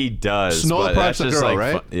 guarantee he does. Snow the but Product's that's a just girl,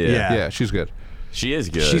 like right? yeah. Yeah. Yeah, she's good. She is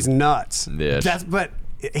good. She's nuts. Yeah. But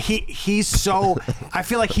he's so. I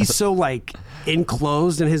feel like he's so like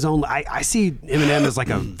enclosed in his own. I see Eminem as like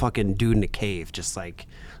a fucking dude in a cave, just like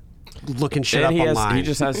looking shit and up he online.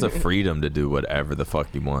 just has the freedom to do whatever the fuck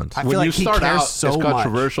he wants. I When feel like you he start cares out so as much.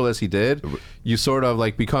 controversial as he did, you sort of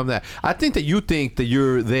like become that. I think that you think that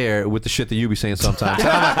you're there with the shit that you be saying sometimes.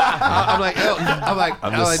 I'm like,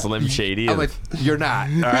 I'm the Slim Shady I'm of- like, you're not.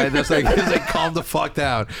 All right, that's like, it's like, calm the fuck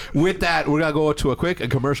down. With that, we're gonna go to a quick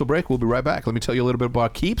commercial break. We'll be right back. Let me tell you a little bit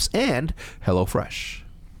about Keeps and HelloFresh.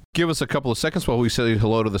 Give us a couple of seconds while we say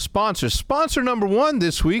hello to the sponsors. Sponsor number one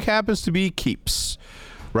this week happens to be Keeps.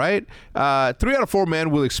 Right? 3 out of 4 men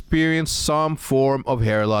will experience some form of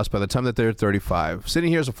hair loss by the time that they're 35. Sitting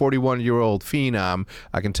here as a 41-year-old phenom,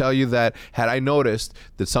 I can tell you that had I noticed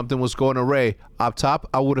that something was going awry up top,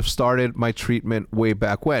 I would have started my treatment way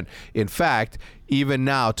back when. In fact, even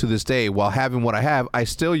now to this day, while having what I have, I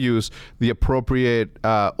still use the appropriate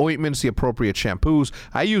ointments, the appropriate shampoos.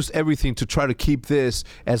 I use everything to try to keep this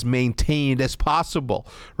as maintained as possible,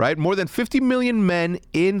 right? More than 50 million men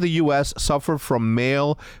in the U.S. suffer from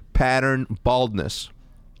male pattern baldness.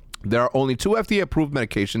 There are only 2 FDA-approved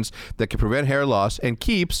medications that can prevent hair loss, and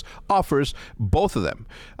Keeps offers both of them.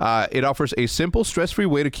 It offers a simple, stress-free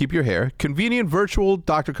way to keep your hair, convenient virtual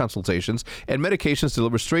doctor consultations, and medications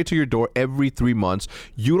delivered straight to your door every 3 months.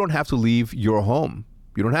 You don't have to leave your home.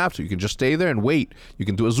 You don't have to. You can just stay there and wait. You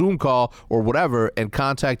can do a Zoom call or whatever and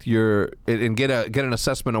contact and get an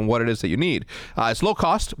assessment on what it is that you need. It's low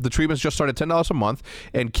cost. The treatment's just started $10 a month,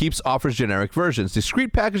 and Keeps offers generic versions.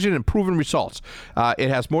 Discreet packaging and proven results. It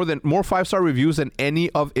has more 5-star reviews than any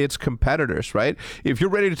of its competitors, right? If you're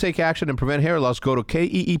ready to take action and prevent hair loss, go to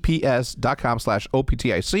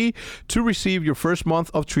keeps.com/OPTIC to receive your first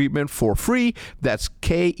month of treatment for free. That's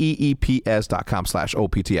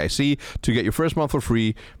keeps.com/OPTIC to get your first month for free.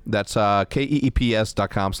 That's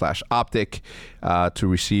keeps.com/optic to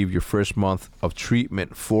receive your first month of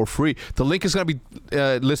treatment for free. The link is going to be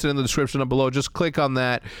listed in the description down below. Just click on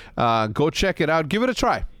that. Go check it out. Give it a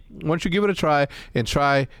try. Once you give it a try and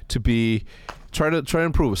try to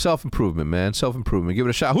improve. Self-improvement, man. Self-improvement. Give it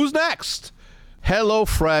a shot. Who's next?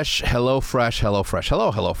 HelloFresh.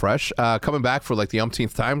 Coming back for like the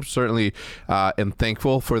umpteenth time. Certainly am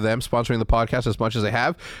thankful for them sponsoring the podcast as much as they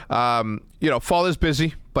have. Fall is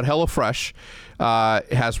busy, but HelloFresh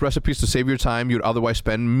has recipes to save your time you'd otherwise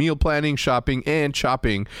spend meal planning, shopping, and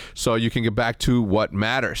chopping, so you can get back to what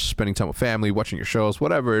matters: spending time with family, watching your shows,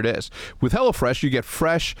 whatever it is. With HelloFresh, you get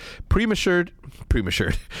fresh, pre-measured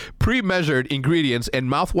ingredients and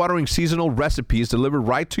mouth-watering seasonal recipes delivered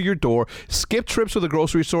right to your door. Skip trips to the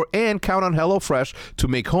grocery store and count on HelloFresh to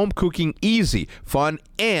make home cooking easy, fun,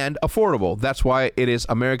 and affordable. That's why it is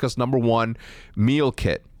America's #1 meal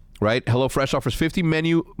kit. Right? HelloFresh offers 50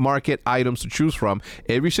 menu market items to choose from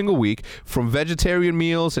every single week, from vegetarian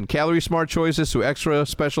meals and calorie-smart choices to extra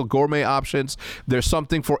special gourmet options. There's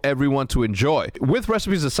something for everyone to enjoy. With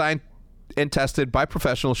recipes assigned and tested by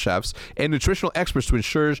professional chefs and nutritional experts to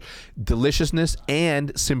ensure deliciousness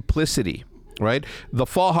and simplicity. Right? The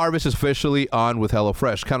fall harvest is officially on with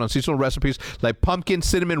HelloFresh. Count on seasonal recipes like pumpkin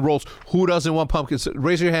cinnamon rolls. Who doesn't want pumpkin?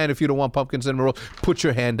 Raise your hand if you don't want pumpkin cinnamon rolls. Put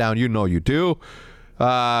your hand down. You know you do.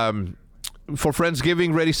 For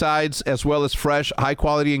Friendsgiving ready sides, as well as fresh,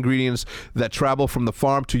 high-quality ingredients that travel from the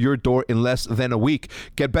farm to your door in less than a week.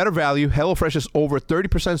 Get better value. HelloFresh is over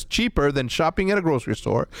 30% cheaper than shopping at a grocery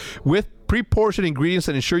store, with pre-portioned ingredients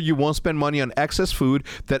that ensure you won't spend money on excess food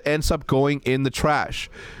that ends up going in the trash.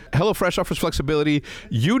 HelloFresh offers flexibility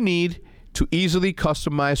you need to easily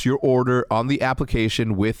customize your order on the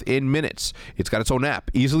application within minutes. It's got its own app.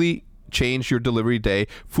 Easily change your delivery day,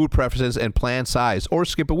 food preferences, and plan size, or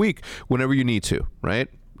skip a week whenever you need to, right?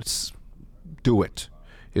 Do it.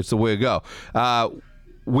 It's the way to go.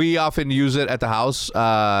 We often use it at the house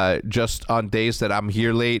just on days that I'm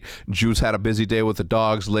here late. Juice had a busy day with the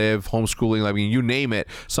dogs, Liv, homeschooling, I mean, you name it.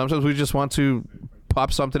 Sometimes we just want to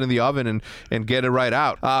pop something in the oven and get it right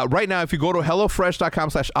out. Right now, if you go to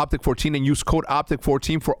HelloFresh.com/Optic14 and use code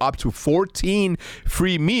Optic14 for up to 14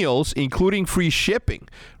 free meals, including free shipping,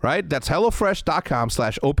 right? That's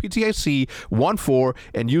HelloFresh.com/OPTIC14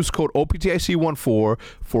 and use code OPTIC14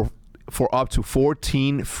 for up to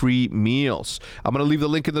 14 free meals. I'm going to leave the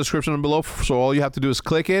link in the description below, so all you have to do is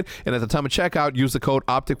click it, and at the time of checkout, use the code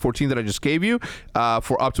OPTIC14 that I just gave you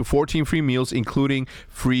for up to 14 free meals, including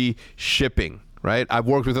free shipping. Right? I've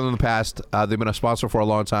worked with them in the past. They've been a sponsor for a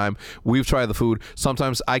long time. We've tried the food.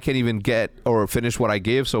 Sometimes I can't even get or finish what I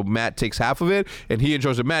give, so Matt takes half of it, and he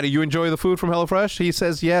enjoys it. Matt, do you enjoy the food from HelloFresh? He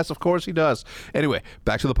says yes, of course he does. Anyway,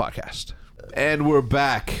 back to the podcast. And we're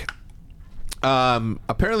back.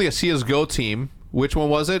 Apparently a CSGO team, which one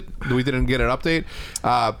was it? We didn't get an update.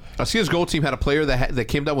 A CSGO team had a player that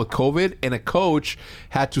came down with COVID, and a coach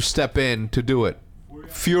had to step in to do it.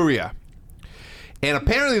 Furia. And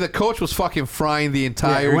apparently the coach was fucking frying the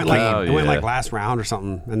entire game. It went like last round or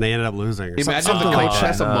something, and they ended up losing. Imagine the coach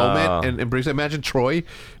has a moment and brings. Imagine Troy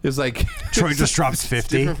is like Troy just drops 50. It's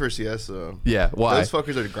different for CS though. Yeah, why? Those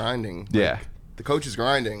fuckers are grinding. Yeah. Like, the coach is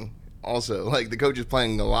grinding. Also, like the coach is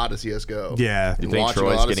playing a lot of CS:GO. Yeah, you think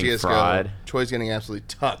Troy's getting fried? Troy's getting absolutely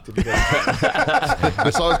tucked. I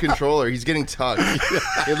saw his controller. He's getting tucked.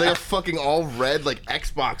 He had like a fucking all red like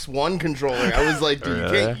Xbox One controller. I was like, dude, you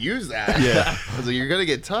can't use that. Yeah. I was like, you're gonna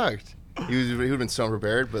get tucked. He would have been so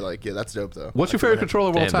prepared, but like, yeah, that's dope though. What's your favorite controller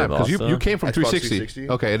of all time? Because you came from Xbox 360.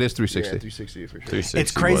 Okay, it is 360. Yeah, 360 for sure. 360 it's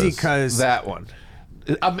crazy was- because That one.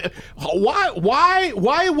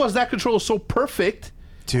 Why was that controller so perfect?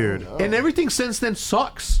 dude, And everything since then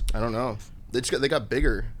sucks. I don't know. They got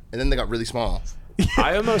bigger, and then they got really small.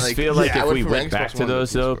 I almost Like, feel like yeah, I if went we from went Xbox back to One to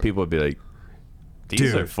those, though, PS4. people would be like, these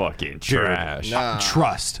Dude. are fucking trash. Nah.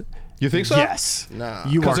 trust. You think so? Yes. Nah.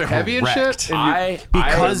 You are Because they're heavy and correct. shit? And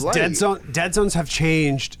Because light. dead zones have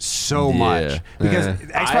changed so much. Because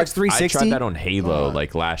Xbox 360. I tried that on Halo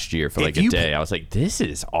like last year for If like a you- day. I was like, this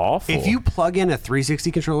is awful. If you plug in a 360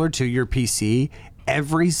 controller to your PC,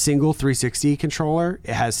 every single 360 controller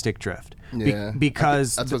it has stick drift. Yeah.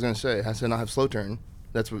 Because That's what I was gonna say. It has to not have slow turn.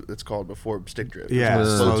 That's what it's called before stick drift. yeah,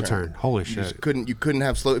 It's slow turn. Holy shit. You couldn't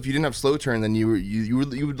have slow. If you didn't have slow turn, then you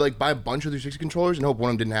would like buy a bunch of 360 controllers and hope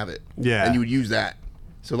one of them didn't have it. Yeah. And you would use that.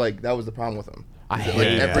 So like that was the problem with them. I Like,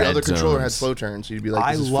 hate every other dead controller had zones. slow turn, so you'd be like,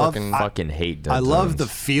 I this is love- fucking. fucking hate dead I love zones. the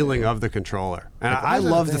feeling of the controller, and I that's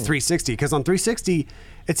the love the thing. 360 because on 360,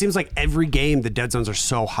 it seems like every game the dead zones are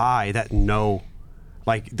so high that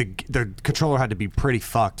like the controller had to be pretty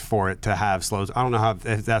fucked for it to have slows. I don't know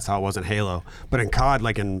if that's how it was in Halo, but in COD,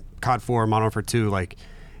 like in COD 4, Modern Warfare 2, like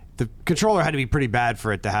the controller had to be pretty bad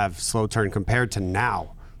for it to have slow turn compared to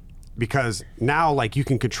now, because now like you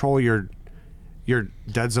can control your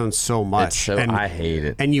dead zone so much. I hate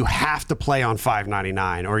it. And you have to play on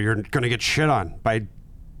 599 or you're going to get shit on by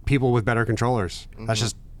people with better controllers. That's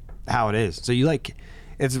just how it is. So you like,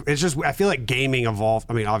 it's just, I feel like gaming evolved.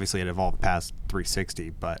 I mean, obviously it evolved past 360,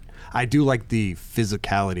 but I do like the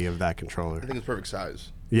physicality of that controller. I think it's perfect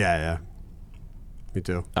size. Yeah. Me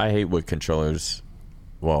too. I hate what controllers.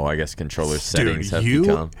 Well, I guess controller settings have Dude,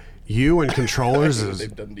 become. you and controllers What is,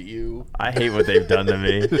 they've done to you. I hate what they've done to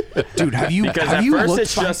me. dude. Have you Because have at you first looked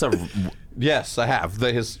it's by, just a. Yes, I have.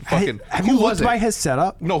 His fucking. have who you was looked it? by his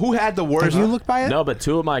setup? No, who had the worst? Have you looked by it? No, but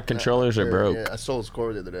two of my controllers are broke. Yeah, I stole his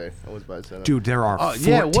core the other day. I was by the setup. Dude, there are 14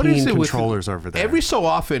 Yeah, what is it with controllers over there. Every so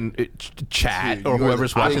often, chat Dude, or you are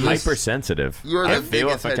whoever's the watching I'm this. hypersensitive. You're I the feel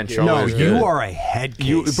biggest if a head case. controller no, is you good. are a head case.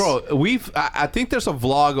 You, bro, I think there's a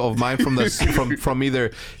vlog of mine from the from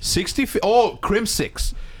either 60.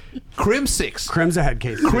 Crim 6. Crim's a head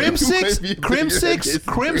case. Crim You 6 might be Crim bigger 6 than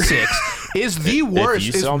Crim 6 is the worst.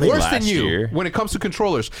 you Is saw me worse than last you year- when it comes to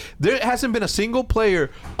controllers. There hasn't been a single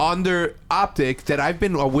player under Optic that I've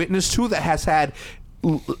been a witness to that has had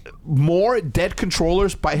more dead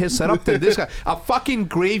controllers by his setup than this guy. A fucking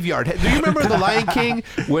graveyard. Do you remember The Lion King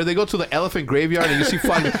where they go to the elephant graveyard and you see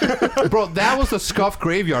fucking... Bro, that was the scuff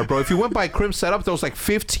graveyard, bro. If you went by Crim's setup, there was like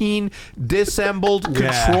 15 disassembled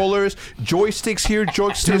Yeah. controllers, joysticks here,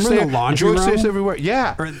 joysticks remember there, the laundry joysticks room? everywhere.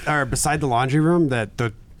 Yeah. or beside the laundry room, that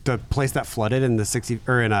the place that flooded in the 60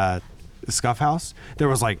 or in a Scuff house, there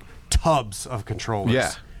was like tubs of controllers.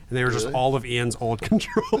 Yeah. and they were just all of Ian's old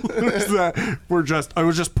controllers that were just it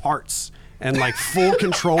was just parts and like full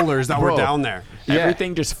controllers that were down there.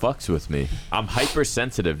 Everything just fucks with me. I'm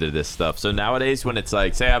hypersensitive to this stuff. So nowadays, when it's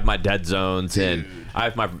like, say, I have my dead zones and I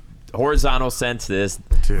have my horizontal sense this,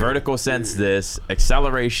 vertical sense this,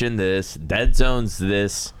 acceleration this, dead zones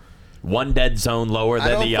this, one dead zone lower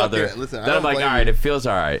than the other. Listen, then I'm like, all right, it feels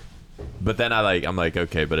all right. But then I'm like,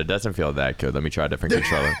 okay, but it doesn't feel that good. Let me try a different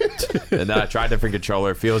controller. And then I try a different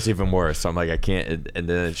controller. It feels even worse. So I'm like, I can't. And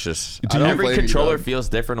then it's just every controller feels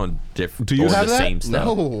different on different. Do you have the that? same stuff?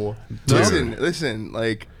 No. Listen.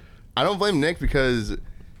 Like, I don't blame Nick because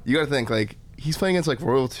you got to think like he's playing against like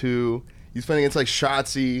Royal 2. He's playing against like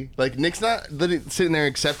Shotzi. Like Nick's not sitting there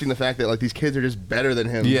accepting the fact that like these kids are just better than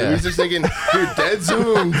him. Yeah. So he's just thinking, dude, dead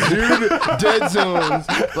zones, dead zones.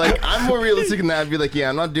 Like I'm more realistic than that. I'd be like, yeah,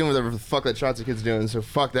 I'm not doing whatever the fuck that Shotzi kid's doing. So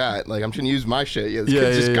fuck that. Like I'm trying to use my shit. Yeah, this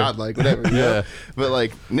kid's just godlike, whatever. You know? But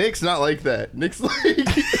like Nick's not like that. Nick's like,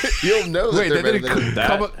 you'll know that. Wait, they're then better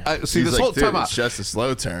than him. see, He's this like, whole dude, time out. it's just a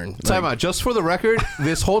slow turn. Time out. Just for the record,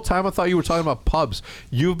 this whole time I thought you were talking about pubs.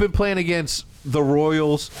 You've been playing against the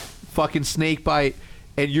Royals, fucking Snakebite,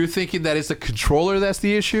 and you're thinking that it's the controller that's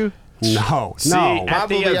the issue? No, See, no. at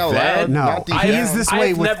the Probably out loud. event, No. not the He down. is this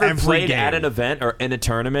way I've with never every played game. at an event or in a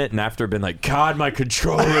tournament and after been like, God, my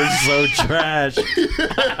controller is so trash.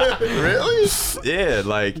 Really? Yeah,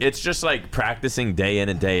 like it's just like practicing day in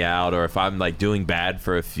and day out, or if I'm like doing bad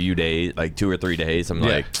for a few days, like 2 or 3 days, I'm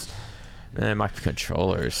like, man, my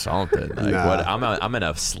controller is something. Like Nah. what? I'm in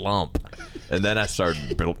a slump, and then I start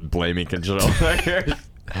blaming controllers.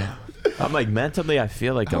 I'm like mentally, I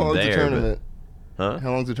feel like How I'm long's the there. tournament? Huh?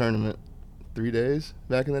 How long's the tournament? 3 days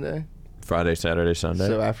back in the day? Friday, Saturday, Sunday.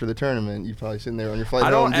 So after the tournament, you're probably sitting there on your flight.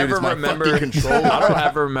 I don't home, dude, ever it's my remember. fucking controller. I don't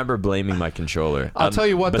ever remember blaming my controller. I'll tell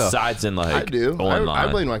you what, though. Besides in like I do. online.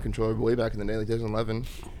 I blamed my controller way back in the day, like 2011.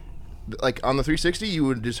 Like on the 360, you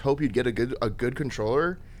would just hope you'd get a good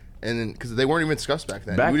controller, and then because they weren't even discussed back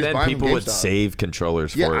then. Back You would just then, buy 'em from people would GameStop. save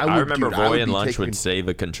controllers Yeah, for it. I I would- remember dude, I would Roy and be Lunch taking- would save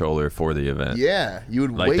a controller for the event. Yeah, you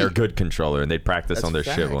would Like wait. they're good controller, and they'd practice That's on their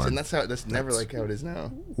facts, shit one. and that's never like how it is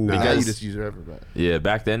now. No. Now you Because- just use whatever. But Yeah,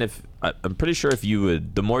 back then, I'm pretty sure if you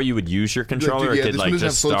would, the more you would use your controller, dude, yeah, it could this like one doesn't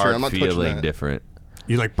just have flow chart. start I'm not touching feeling that. different.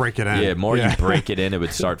 You like break it in. Yeah, more you break it in, it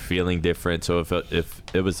would start feeling different. So if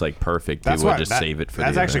it was like perfect, That's people would why just save it for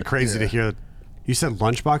That's the actually event. crazy to hear. You said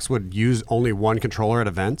Lunchbox would use only one controller at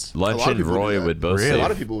events. Lunch lot of and people do Roy that. would both Really? a save.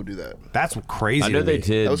 lot of people would do that. That's crazy. I know to they me.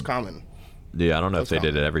 did. That was common. Yeah, I don't know if was they did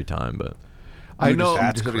it common. every time, but I You know. just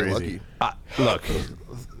have to get crazy. lucky. Look,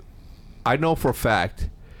 I know for a fact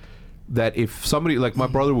that if somebody like my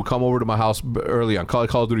brother would come over to my house early on Call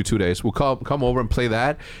of Duty 2 days, would come over and play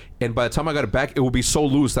that, and by the time I got it back, it would be so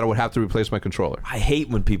loose that I would have to replace my controller. I hate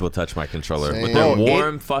when people touch my controller with Same. their Bro,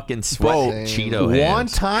 warm fucking sweat Cheeto hands. One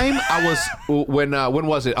time I was when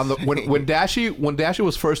was it on the when Dashy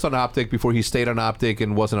was first on Optic before he stayed on Optic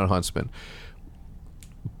and wasn't on Huntsman.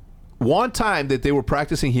 One time that they were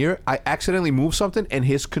practicing here, I accidentally moved something and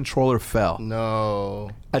his controller fell. No,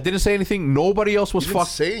 I didn't say anything. Nobody else was you didn't fuck.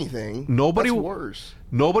 say anything. Nobody That's w- worse.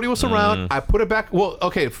 Nobody was around. I put it back. Well,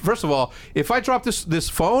 okay. First of all, if I drop this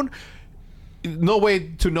phone, no way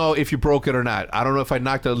to know if you broke it or not. I don't know if I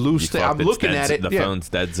knocked a loose You thing. fucked I'm its looking dead- at it. The yeah. phone's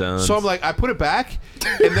dead zone. So I'm like, I put it back,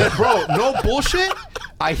 and then, bro, no bullshit.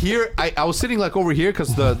 I was sitting like over here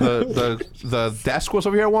because the desk was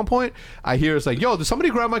over here at one point. I hear it's like, yo, did somebody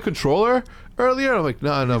grab my controller earlier? I'm like,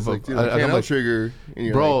 no, It's but like, dude, I'm can't like, trigger. And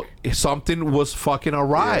you're bro, like, something was fucking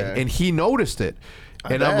awry, Yeah. and he noticed it.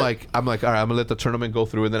 And I'm bet. like, all right, I'm gonna let the tournament go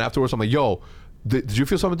through, and then afterwards, I'm like, yo. Did you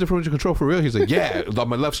feel something different with your control for real? He's like, yeah, on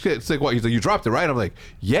my left stick. It's like, what? He's like, you dropped it, right? I'm like,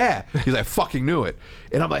 yeah. He's like, I fucking knew it.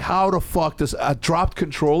 And I'm like, how the fuck does a dropped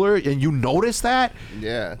controller and you notice that?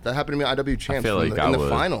 yeah, that happened to me at IW Champs feel in like the, I in the would.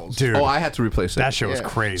 finals. Dude, Oh, I had to replace it. that shit was Yeah.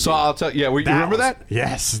 crazy. So I'll tell you, you remember was- that?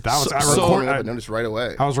 Yes, that was. So- I, so- record, I noticed right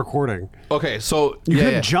away. I was recording. Okay, so You yeah,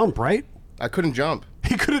 couldn't yeah. jump, right? I couldn't jump.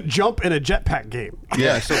 He couldn't jump in a jetpack game.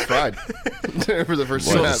 Yeah, I still fried for the first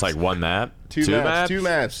What, two just maps. like one map? Two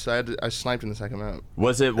maps. I sniped in the second map.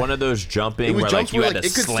 Was it one of those jumping It was where like jumps you where had like to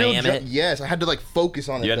it could still slam jump. it? Yes, I had to like focus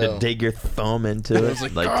on You it. had though. to dig your thumb into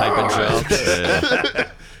it, like type and jump.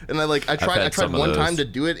 Yeah. And I had tried some of one those. time to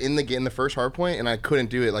do it in the first hard point, and I couldn't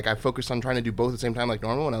do it. Like I focused on trying to do both at the same time, like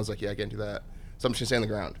normal, and I was like, yeah, I can't do that. So I'm just gonna stay on the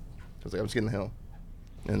ground. I was like, I'm just getting the hill,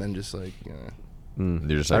 and then just like, You're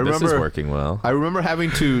just I like, this is remember- working well. I remember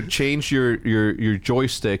having to change your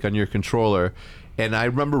joystick on your controller, And I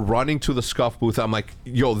remember running to the scuff booth. I'm like,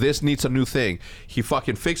 yo, this needs a new thing. He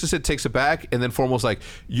fucking fixes it, takes it back, and then Formal's like,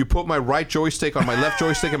 you put my right joystick on my left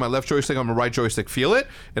joystick and my left joystick on my right joystick. Feel it?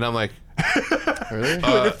 And I'm like,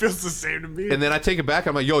 Really? it feels the same to me. and then I take it back.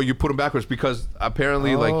 I'm like, yo, you put them backwards because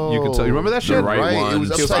apparently, like, you can tell. You remember that shit? right one. It was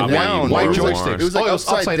Just upside like down. white It was like- joysticks. It was like Oh, it was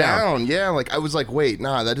upside upside down. down. Yeah, like I was like, wait,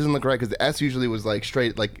 nah, that doesn't look right because the S usually was like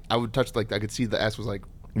straight. Like I would touch, like I could see the S was like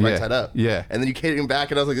right Yeah. side up. Yeah. And then you came back,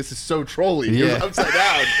 and I was like, this is so trolly. It Yeah. was upside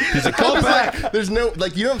down. He's like, "Go back." Like, there's no,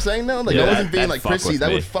 like, you know what I'm saying? No, like Yeah, I wasn't being that'd like fuck prissy. with That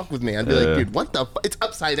me. would fuck with me. I'd be like, dude, what the? It's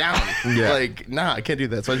upside down. Yeah. Like, nah, I can't do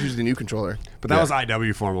that. So I just used a new controller. But that was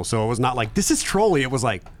IW Formal, so it was not like this is trolly. It was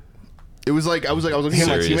like It was like I was looking at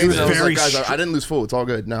my Serious. teammates, and I was Very like, guys, str- I didn't lose full. It's all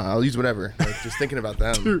good. No, I'll use whatever. Like, just thinking about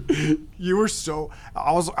them. you were so.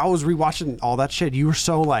 I was rewatching all that shit. You were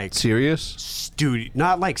so like, Serious? dude,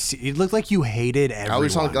 not like. It looked like you hated everyone. I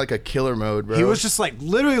was on like a killer mode, bro. he was just like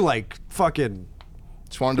literally like fucking.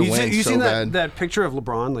 just wanted to win You so seen bad. that picture of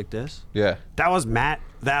LeBron like this? Yeah. That was Matt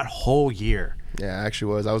that whole year. Yeah, I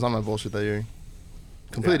actually was. I was on my bullshit that year.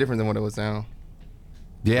 Completely different than what it was now.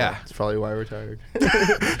 Yeah. It's probably why I retired.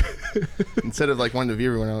 Instead of like wanting to view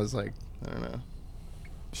everyone, I was like, I don't know.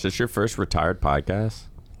 Is this your first retired podcast?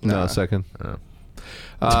 No, Nah. second.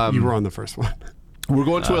 You were on the first one. We're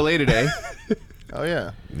going to LA today. Oh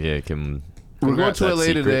yeah. Yeah, can. We're going Congrats. to That's LA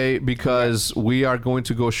secret. today because we are going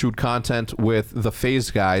to go shoot content with the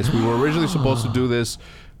FaZe guys. We were originally supposed to do this.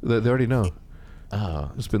 They already know.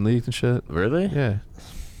 Oh, It's been leaked and shit. really? Yeah.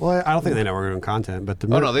 Well, I don't think they know we're doing content, but the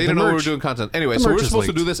Oh no, they didn't know we were merch- doing content. Anyway, the so we merch were is supposed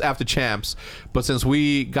to leaked. do this after champs, but since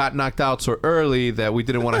we got knocked out so early that we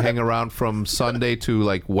didn't want to hang around from Sunday to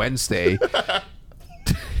like Wednesday.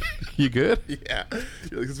 You good? Yeah.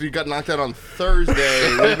 Because we got knocked out on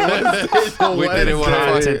Thursday. Wednesday till We didn't want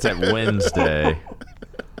to Wednesday. Content at Wednesday.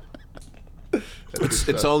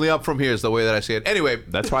 It's only up from here is the way that I see it. Anyway,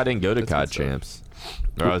 That's why I didn't go to COD good stuff. Champs.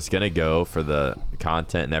 Or I was gonna go for the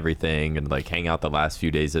content and everything, and like hang out the last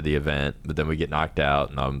few days of the event, but then we get knocked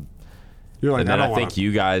out, and You're like, and then I I don't think want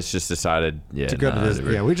you guys just decided, yeah, to go to nah,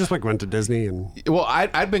 Disney. Yeah, we just like went to Disney and. well,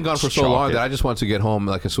 I'd been gone for so Chalk long it. that I just wanted to get home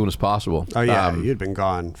like as soon as possible. Oh yeah, you'd been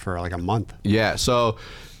gone for like a month. Yeah, so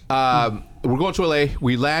we're going to LA.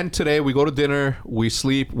 We land today. We go to dinner. We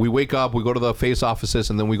sleep. We wake up. We go to the FaZe offices,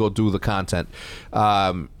 and then we go do the content.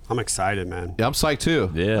 I'm excited, man. Yeah, I'm psyched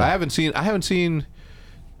too. Yeah. I haven't seen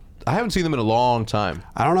them in a long time.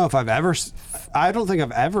 I don't know if I've ever. I don't think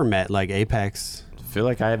I've ever met like Apex. I feel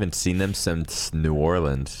like I haven't seen them since New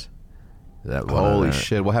Orleans. That one Holy event.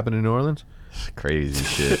 shit! What happened in New Orleans? Crazy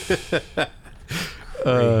shit.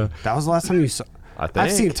 That was the last time you saw. I think.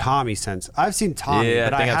 I've seen Tommy since. I've seen Tommy,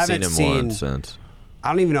 Yeah, but I think I've haven't seen him once since. I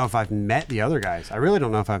don't even know if I've met the other guys. I really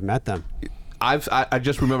don't know if I've met them. I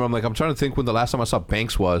just remember. I'm trying to think when the last time I saw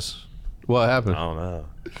Banks was. What happened? I don't know.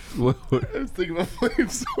 I was thinking about Flame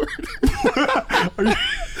Sword. I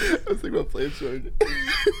was thinking about Flame Sword.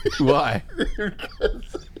 Why?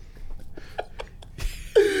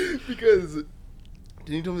 Because didn't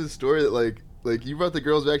you tell me the story that like you brought the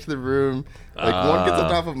girls back to the room, like one gets on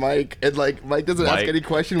top of Mike, and like Mike doesn't ask Mike- any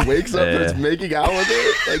question, wakes up and Yeah. is making out with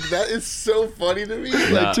it. Like that is so funny to me.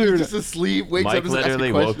 Like Nah. dude, just asleep, wakes Mike up, doesn't ask a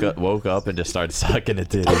literally question. woke up and just started sucking a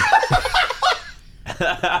titty.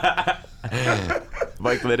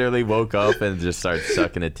 Mike literally woke up and just started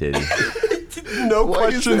sucking a titty. No Why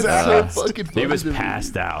is questions that asked. so fucking funny He was to me?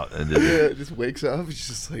 passed out. And just, Yeah, just wakes up. He's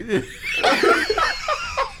just like,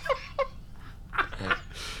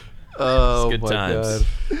 Oh Good my times.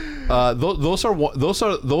 god.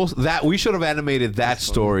 Those that we should have animated that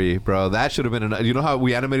story, bro. That should have been. You know how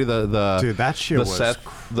we animated the Dude, that shit the was the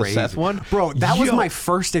crazy. Seth one, Bro, that was Yo. my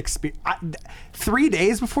first experience. 3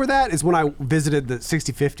 days before that is when I visited the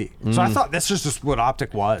 6050. So I thought this is just what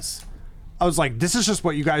Optic was. I was like, this is just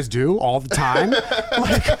what you guys do all the time.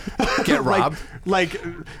 Get robbed. Like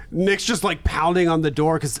Nick's just like pounding on the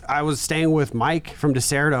door because I was staying with Mike from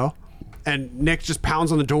DeSerto. And Nick just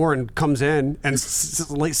pounds on the door and comes in and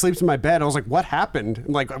sleeps in my bed. I was like, "What happened?" And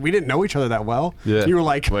like, we didn't know each other that well. Yeah. You were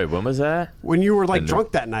like, wait, when was that? when you were like And-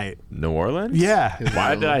 drunk that night. New Orleans? Yeah,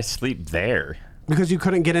 Why did I sleep there? because you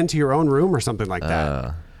couldn't get into your own room or something like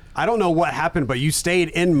that. I don't know what happened, but you stayed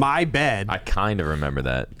in my bed. I kind of remember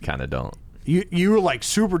that. Kind of don't. You were like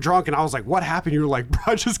super drunk, and I was like, "What happened?" You were like, "Bro,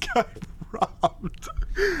 I just got robbed."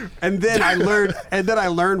 And then I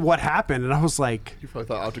learned what happened, and I was like, you probably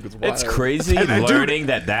thought Optic was wild. It's crazy And dude- learning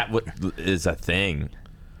that is a thing.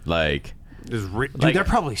 Like, dude, Like- they're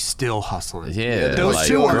probably still hustling. yeah, those like,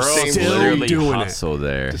 two are girls still literally doing it. hustle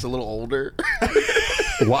there. Just a little older.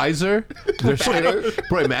 wiser. They're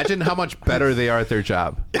bro, imagine how much better they are at their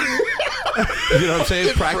job. You know what I'm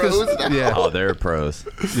saying? Practice. Pros now. Yeah, Oh, they're pros.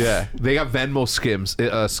 yeah. They got Venmo schemes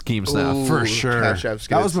now. Ooh. For sure. Cash App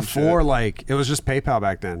That was skits and before, shit. like, it was just PayPal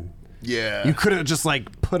back then. Yeah. You couldn't just,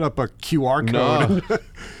 like, put up a QR code. No. And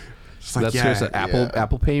just like, That's yeah. serious. Apple Yeah.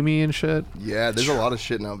 Apple Pay Me and shit. Yeah, there's a lot of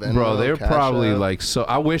shit now, Venmo, Bro, they're Cash probably App. like so.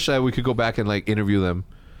 I wish that we could go back and like interview them.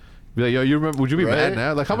 Be like, yo, you remember? Would you be mad Right?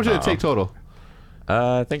 now? Like, how much did it take total?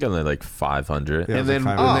 I think only like 500. Yeah. And then,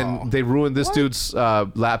 like and then they ruined this dude's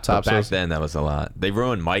laptop. Back So then, that was a lot. They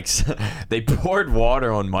ruined Mike's. They poured water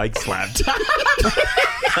on Mike's laptop.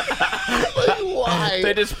 Why?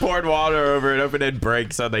 They just poured water over it, hoping it'd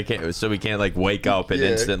break, so they can't. So we can't like wake up and Yeah.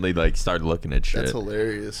 instantly like start looking at shit. That's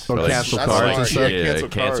hilarious. Or Or, like, cancel That's cards smart. and stuff. Yeah, Cancel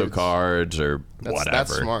cancel cards. cards or That's, whatever.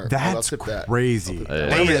 That's smart. That's I'll tip that. crazy.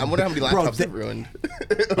 I wonder how many Bro, laptops they've ruined.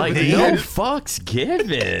 Like They no had- fucks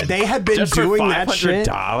given. They had been Just doing for that shit.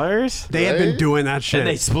 $500, They had been Right? doing that shit. and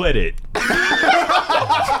they split it.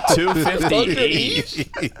 $250 each.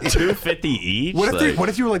 $250 each. What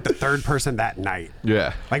if you were like the third person that night?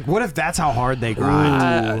 yeah, Like, what if that's how hard they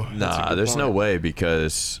grind? Nah, there's no way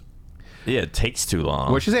because it takes too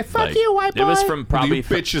long. What'd you say? Fuck Like, you, white It was boy. from probably. you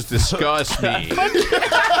bitches disgust me.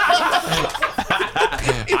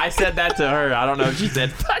 I said that to her. I don't know if she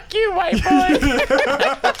said "fuck you, white boy."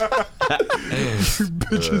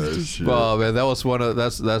 Oh man, that was one of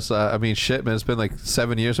that's. I mean, shit, man. It's been like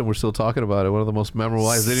 7 years and we're still talking about it. One of the most memorable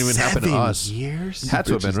lives. It didn't even happen to 7 us. years? Had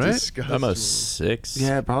to have been right. Disgusting. Almost 6.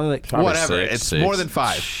 Yeah, probably like Probably Whatever. 6, It's 6. more than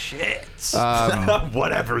 5. shit.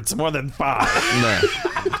 Whatever. It's more than 5. No.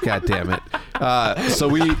 God damn it. So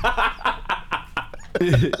we.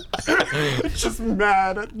 Just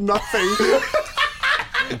mad at nothing.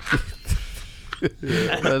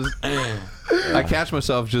 I catch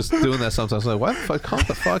myself just doing that sometimes. I'm like, why the fuck? Calm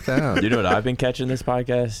the fuck down. You know what I've been catching this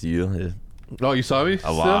podcast? You Oh, you saw me?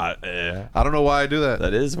 a lot. Yeah. I don't know why I do that.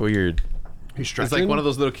 That is weird. You It's like one of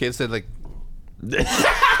those little kids that like.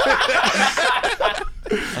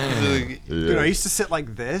 Dude, I used to sit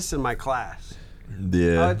like this in my class.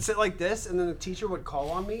 Yeah. I'd sit like this, and then the teacher would call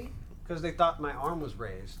on me because they thought my arm was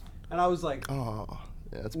raised, and I was like, Oh,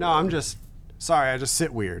 yeah, that's "No, I'm just sorry. I just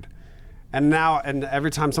sit weird." And now, and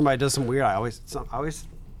every time somebody does some weird, I always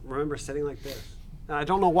remember sitting like this, and I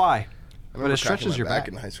don't know why, I but remember it stretches cracking your my back.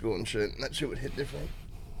 in high school and shit. And that shit would hit different.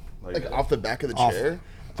 Like off the back of the Off. chair.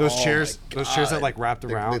 Those Oh chairs, my those chairs that God. like wrapped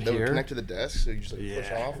around they would here. connect to the desk, so you just like push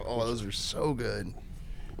Yeah. off. Oh, those are so good.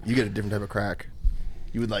 You get a different type of crack.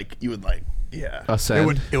 You would like, yeah.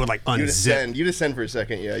 Ascend. It would like You'd unzip. ascend. You'd ascend for a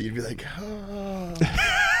second, yeah. You'd be like, oh.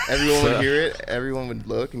 Everyone would hear it. Everyone would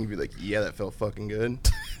look, and you'd be like, yeah, that felt fucking good.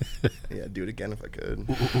 Yeah, do it again if I could.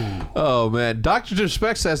 Oh man, Dr.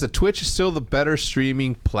 Disrespect says that Twitch is still the better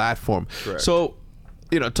streaming platform. Correct. So,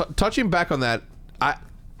 you know, touching back on that,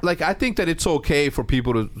 I think that it's okay for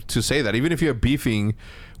people to say that, even if you're beefing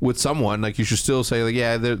with someone, like you should still say like,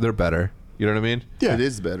 yeah, they're better. You know what I mean? Yeah, It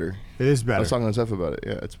is better. It is I better. was talking to Steph about it.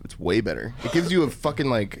 Yeah, it's way better. It gives you a fucking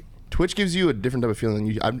like Twitch gives you a different type of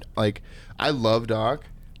feeling. I'm like, I love Doc,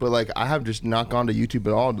 but like I have just not gone to YouTube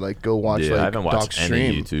at all to like go watch Yeah, like I haven't watched Doc's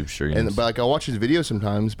any stream. YouTube streams. And but like I watch his videos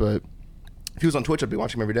sometimes, but if he was on Twitch, I'd be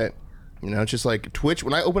watching him every day. You know, it's just like Twitch.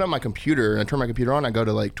 When I open up my computer and I turn my computer on, I go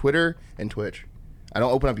to like Twitter and Twitch. I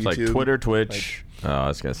don't open up It's YouTube. like Twitter, Twitch. I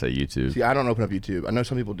was gonna say YouTube. See, I don't open up YouTube. I know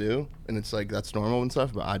some people do, and it's like that's normal and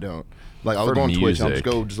stuff, but I don't. Like I'll For go on Twitch. I'll just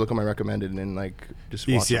music. look at my recommended and then like just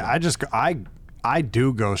watch. Yeah, I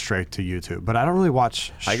do go straight to YouTube, but I don't really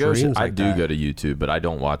watch I streams go. I like do that. go to YouTube, but I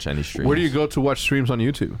don't watch any streams. Where do you go to watch streams on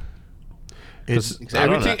YouTube? It's, I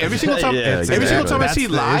don't know. Every single time, Yeah, every single exactly. time I That's see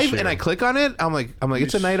the live issue. and I click on it, I'm like,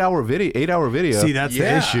 it's an 8-hour video. 8-hour video. see, that's the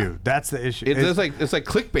Yeah. issue. That's the issue. it's like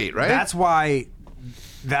clickbait, right? That's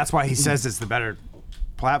why he says it's the better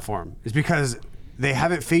platform. Is because they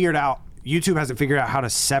haven't figured out. YouTube hasn't figured out how to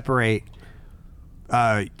separate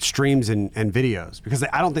streams and videos, because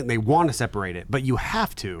I don't think they want to separate it, but you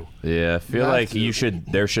have to. Yeah, I feel Not like to.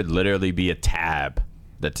 there should literally be a tab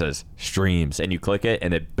that says streams, and you click it,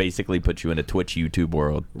 and it basically puts you in a Twitch YouTube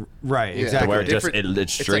world, Right, Yeah. exactly. where it just Different- it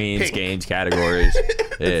it's like streams, pink. games, categories.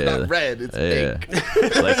 It's not red. It's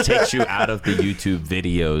pink. Like takes you out of the YouTube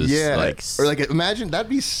videos. Yeah, like or like imagine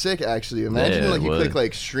that'd be sick. Actually, imagine Yeah, like it you would. click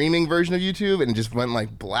like streaming version of YouTube and it just went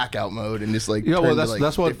like blackout mode and just like yeah, well, turned to, that's like,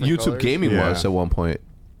 that's what different YouTube colors. Gaming Yeah. was at one point.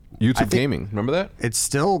 YouTube think- Gaming, remember that? It's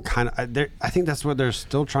still kind of. I think that's what they're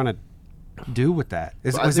still trying to do with that.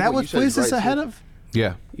 But I Was think that what what you said is Fliz is right, ahead too. of?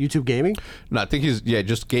 Yeah. YouTube Gaming? No, I think he's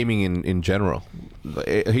just gaming in general.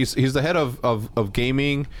 He's the head of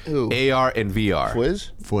gaming, Who? AR and VR.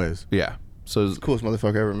 Fliz, Fliz. Yeah. So coolest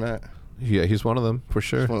motherfucker I ever met. yeah, he's one of them for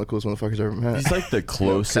sure. One of the coolest motherfuckers I ever met. he's like the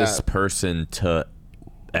closest Cap. person to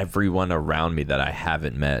everyone around me that I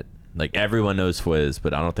haven't met. Like everyone knows Fwiz,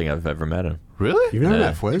 but I don't think I've ever met him. Really? You've never Yeah.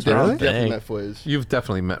 met Fwiz, Yeah, really? definitely Dang. met Fwiz. You've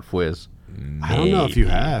definitely met Fwiz. I don't know if you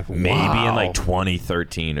have. Maybe in Wow. like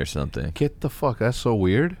 2013 or something. Get the fuck. That's so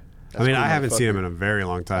weird. I mean, cool, I haven't seen motherfucker. him in a very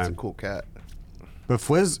long That's a time. cool cat. But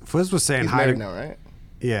Fwiz was saying He's hi. married now, right?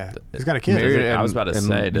 Yeah, he's got a kid. Married I was about to and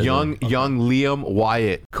say, doesn't young he? young Liam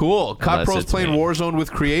Wyatt. Cool. COD Unless Pro's it's playing me. Warzone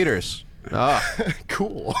with creators. Ah,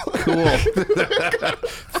 Cool. cool.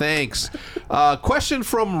 Thanks. Question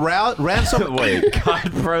from Ransom. Wait,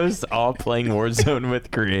 COD Pros all playing Warzone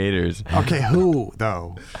with creators. Okay, who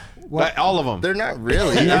though? What? All of them. They're not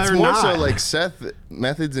really. No, It's they're more not. so like Seth,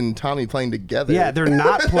 Methods, and Tommy playing together. Yeah, they're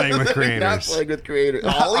not playing with They're not creators. playing with creators.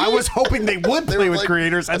 I Ollie? was hoping they would They play were with like-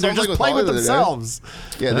 creators, and that's they're what I'm just like playing with with Ollie the other day. themselves.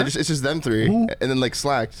 Yeah, they're just, it's just them three, and then like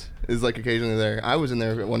Slacked is like occasionally there. I was in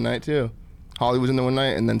there one night too. Holly was in there one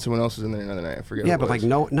night, and then someone else was in there another night. I forget. Yeah, who it but like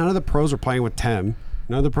was. none of the pros are playing with Tim.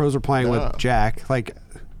 None of the pros are playing No. with Jack. Like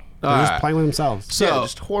they're All just right. playing with themselves. So yeah,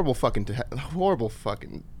 just horrible fucking horrible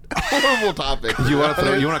topic. you want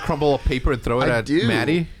to crumble a paper and throw it I at do.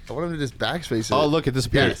 Maddie? I want him to just backspace it. Oh, look, it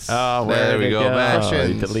disappeared. Yes. Oh, there we go. Matt. You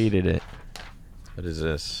Questions. deleted it. What is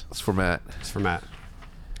this? It's for Matt. It's for Matt.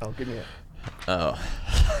 Oh, give me it. Oh,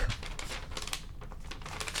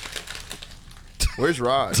 Where's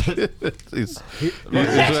Raj? He's-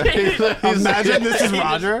 Imagine this is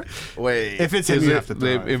Roger. Wait. If it's him, Is you it- have to throw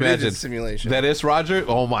it. Imagine It's a simulation. that is Roger.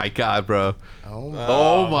 Oh my god, bro.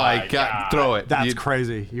 Oh my god. Throw it. That's You-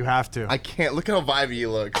 crazy. You have to. I can't. Look how vibey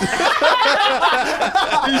you look. He's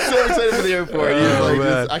so excited for the airport. He's Oh, like,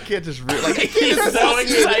 man. I can't just. Like, I can't just so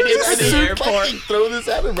excited for the airport. fucking throw this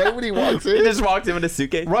at him right when he walks in. he just walked in with a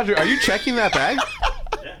suitcase. Roger, are you checking that bag?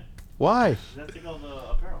 Why? That's take all the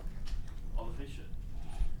apparel, all the fish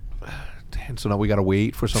shit. Damn, so now we gotta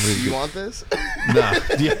wait for somebody to You want this? Nah.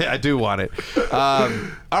 Yeah, I do want it. All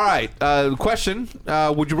right. Question.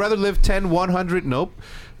 Would you rather live 10, 100? Nope.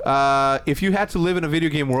 If you had to live in a video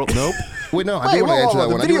game world, nope. Wait, no. I Wait, do want to whoa, answer whoa, that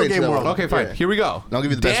the one. I do video wanna answer game that world. one. Okay, fine. Yeah. Here we go. And I'll give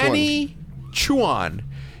you the best one. Danny Chuan.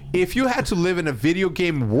 If you had to live in a video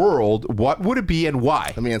game world, what would it be and why?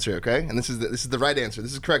 Let me answer, okay? And this is the right answer.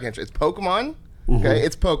 This is the correct answer. It's Pokemon. Okay,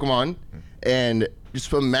 it's Pokemon. And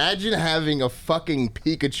just imagine having a fucking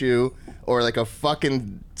Pikachu or like a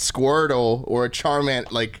fucking Squirtle or a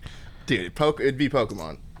Charmander. Like, dude, it'd be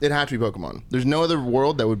Pokemon. It'd have to be Pokemon. There's no other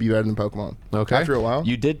world that would be better than Pokemon. Okay. After a while.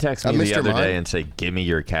 You did text me Mr. the other Mime? day and say, "Give me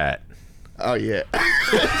your cat." Oh yeah.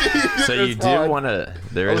 So you It's do hard. want to.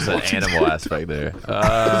 There I is was an watching animal aspect there.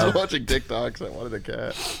 I was watching TikToks. I wanted a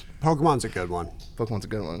cat. Pokemon's a good one. Pokemon's a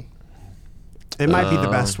good one. It might be the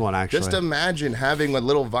best one, actually. Just imagine having a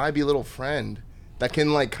little vibey little friend that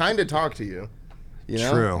can like kind of talk to you. You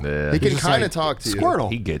know? True. Yeah. He can He's just kind of like, talk to you. Squirtle.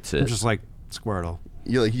 He gets I'm it. just like Squirtle.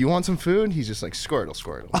 You're like, you want some food? He's just like, Squirtle,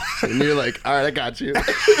 Squirtle. And you're like, all right, I got you.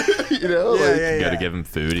 You know? Yeah, like, yeah, You got to give him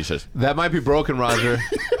food. He says, That might be broken, Roger.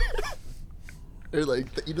 They're like,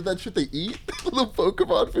 you know that shit they eat? Little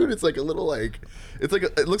Pokemon food? It's like a little like, it's like,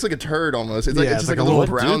 it looks like a turd almost. It's like, Yeah, it's just it's like a like a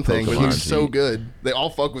little little- brown thing, but Pokemon it's so eat. good. They all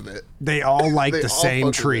fuck with it. They all like They the all same fuck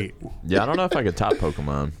with treat. "Yeah, I don't know if I could top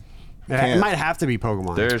Pokemon." It might have to be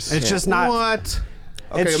Pokemon. There's- it's just not. What?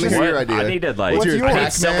 Okay, It's let me just- hear your What? idea. I needed like. What's I yours?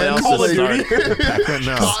 need someone else Call to of start Duty? Pac-Man,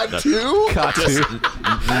 no. God, two?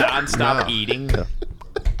 non-stop No. eating.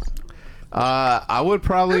 I would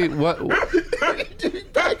probably what? Doing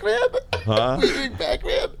Pac-Man? Huh? We doing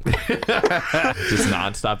Pac-Man? Just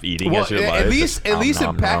non-stop eating Well, as your life. at least Nom, in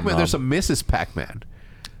nom, Pac-Man, nom, there's a nom. Mrs. Pac-Man.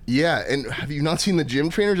 Yeah, and have you not seen the gym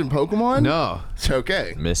trainers in Pokemon? No. It's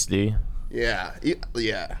okay. Misty. Yeah.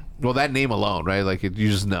 Yeah. Well, that name alone, right? Like you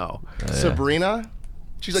just know. Sabrina?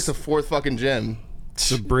 She's like the fourth fucking gym.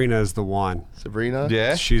 Sabrina is the one. Sabrina?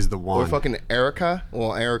 Yeah. She's the one. Or fucking Erica?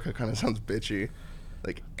 Well, Erica kind of sounds bitchy.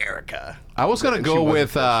 Like Erica. I was gonna And go she wasn't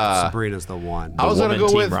with. Sabrina's the one. I was gonna woman go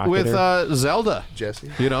Team with Rocket Zelda.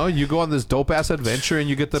 Jesse. You know, you go on this dope ass adventure and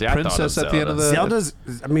you get the See, I thought of princess at the end of the. Zelda.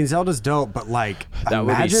 Zelda's dope, but like, That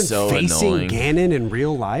would be imagine so facing annoying. Ganon in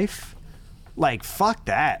real life. Like, fuck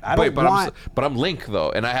that. I don't Wait, but want. I'm Link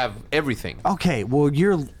though, and I have everything. Okay, well,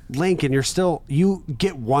 you're Link, and you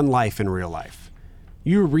get one life in real life.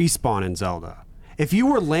 You respawn in Zelda. If you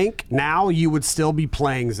were Link now, you would still be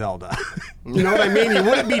playing Zelda. You know what I mean? You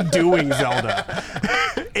wouldn't be doing Zelda.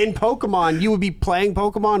 In Pokemon, you would be playing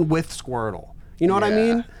Pokemon with Squirtle. You know what I Yeah.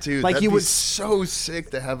 mean? Dude, like that'd you be would. so sick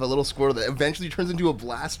to have a little Squirtle that eventually turns into a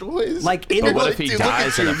Blastoise. Like, in But the- what if he dude,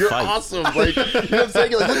 dies look in at a you. You're fight? awesome. Like, you know what I'm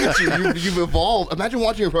saying? Like, look at you. You've evolved. Imagine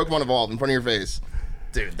watching your Pokemon evolve in front of your face.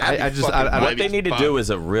 Dude, I just- I- What they need to do is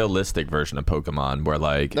a realistic version of Pokemon where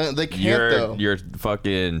like No, they can't, your though. your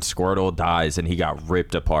fucking Squirtle dies and he got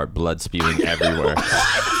ripped apart, blood spewing everywhere.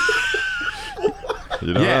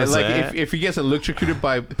 You know Yeah, what I'm like saying? if he gets electrocuted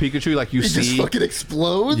by Pikachu, like you He just see. fucking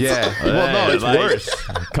explodes. Yeah. Well, no, it's Like, worse.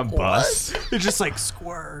 Combust. It's just like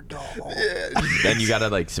Squirtle. Then you gotta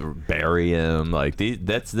like bury him. Like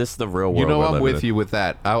this is the real world. You know, we're I'm living with in. you with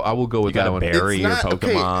that. I will go with You that gotta one. bury your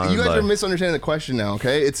Pokemon. Okay, you guys are like- misunderstanding the question now.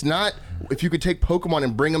 Okay, it's not if you could take Pokemon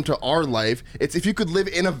and bring them to our life. It's if you could live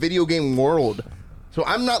in a video game world. So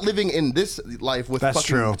I'm not living in this life with That's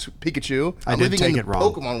fucking true. Pikachu. I I'm did living take in it wrong.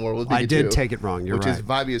 Pokemon world with Pikachu. I did take it wrong. You're which right. is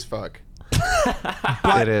vibey as fuck.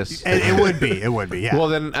 It is. It would be. It would be. Yeah. Well,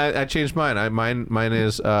 then I changed mine. Mine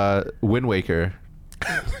is Wind Waker.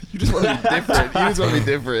 You just want to be different. You just want to be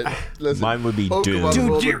different. Listen, Mine would be Pokemon Doom. world dude,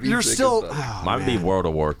 would you're, be you're sick still. as fuck. Oh, Mine would be man. World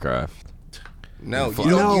of Warcraft. No, you Fuck.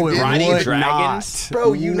 don't. No, you it didn't. Riding would dragons? not.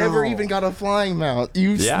 Bro, you never No. even got a flying mount.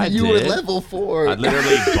 You Yeah, I you were did. level 4. I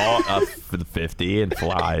literally bought a 50 and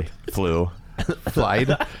flew. Flied.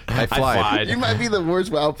 I flied. flied. You might be the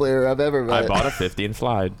worst WoW player I've ever met. I bought a 50 and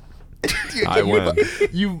flied. Dude, I win.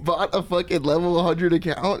 You bought a fucking level 100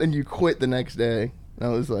 account and you quit the next day. I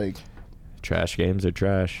was like, Trash games are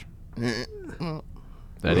trash. eh. Anyway,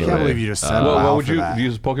 I can't believe you just said Well, WoW what would for you that.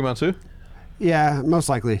 use Pokemon too? Yeah, most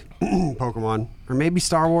likely Pokemon or maybe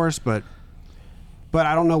Star Wars, but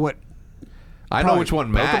I don't know what. I know Probably. which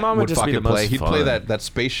one Matt Pokemon would would just be fucking the most play. He'd play fun. that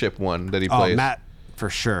spaceship one that he Oh, plays. Matt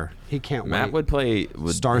for sure. He can't. Matt wait. would play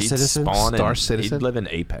Star he'd Citizen? Spawn Star in, Citizen? He'd live in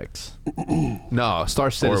Apex No, Star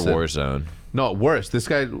or Citizen. Warzone. No, worse. This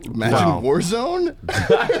guy. Imagine Wow. Warzone?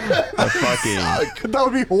 Fucking That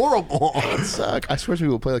would be horrible. That'd suck. I swear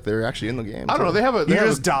people play like they're actually in the game. I don't know. They have a. You They have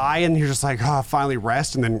just a die and you're just like, oh, finally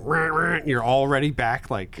rest, and then you're already back.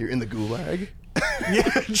 Like, You're in the gulag. yeah,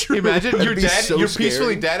 true. imagine you're be dead. so You're scary.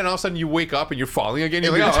 peacefully dead, and all of a sudden you wake up and you're falling again.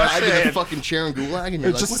 You're You're like, oh, tied to the shit. fucking chair in gulag and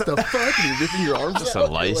you're It's like, just- what the fuck? And you're ripping your arms just out.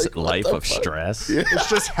 a life, You're like, what life the of fuck? stress. It's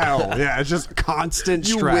just hell. Yeah, it's just constant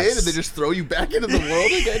You stress. win and they just throw you back into the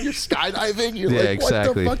world again. You're skydiving. You're Yeah, like,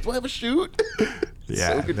 exactly. what the fuck? Do I have a chute? yeah,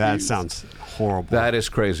 so that confused. sounds horrible. That is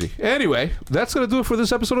crazy. Anyway, that's going to do it for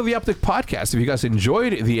this episode of the Optic Podcast. If you guys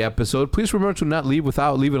enjoyed the episode, please remember to not leave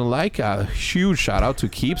without leaving a like. A huge shout out to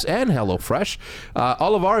Keeps and HelloFresh.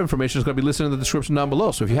 All of our information is going to be listed in the description down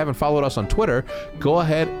below. So if you haven't followed us on Twitter, go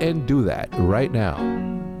ahead and do that right now.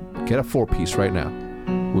 Get a 4-piece right now.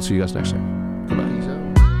 We'll see you guys next time.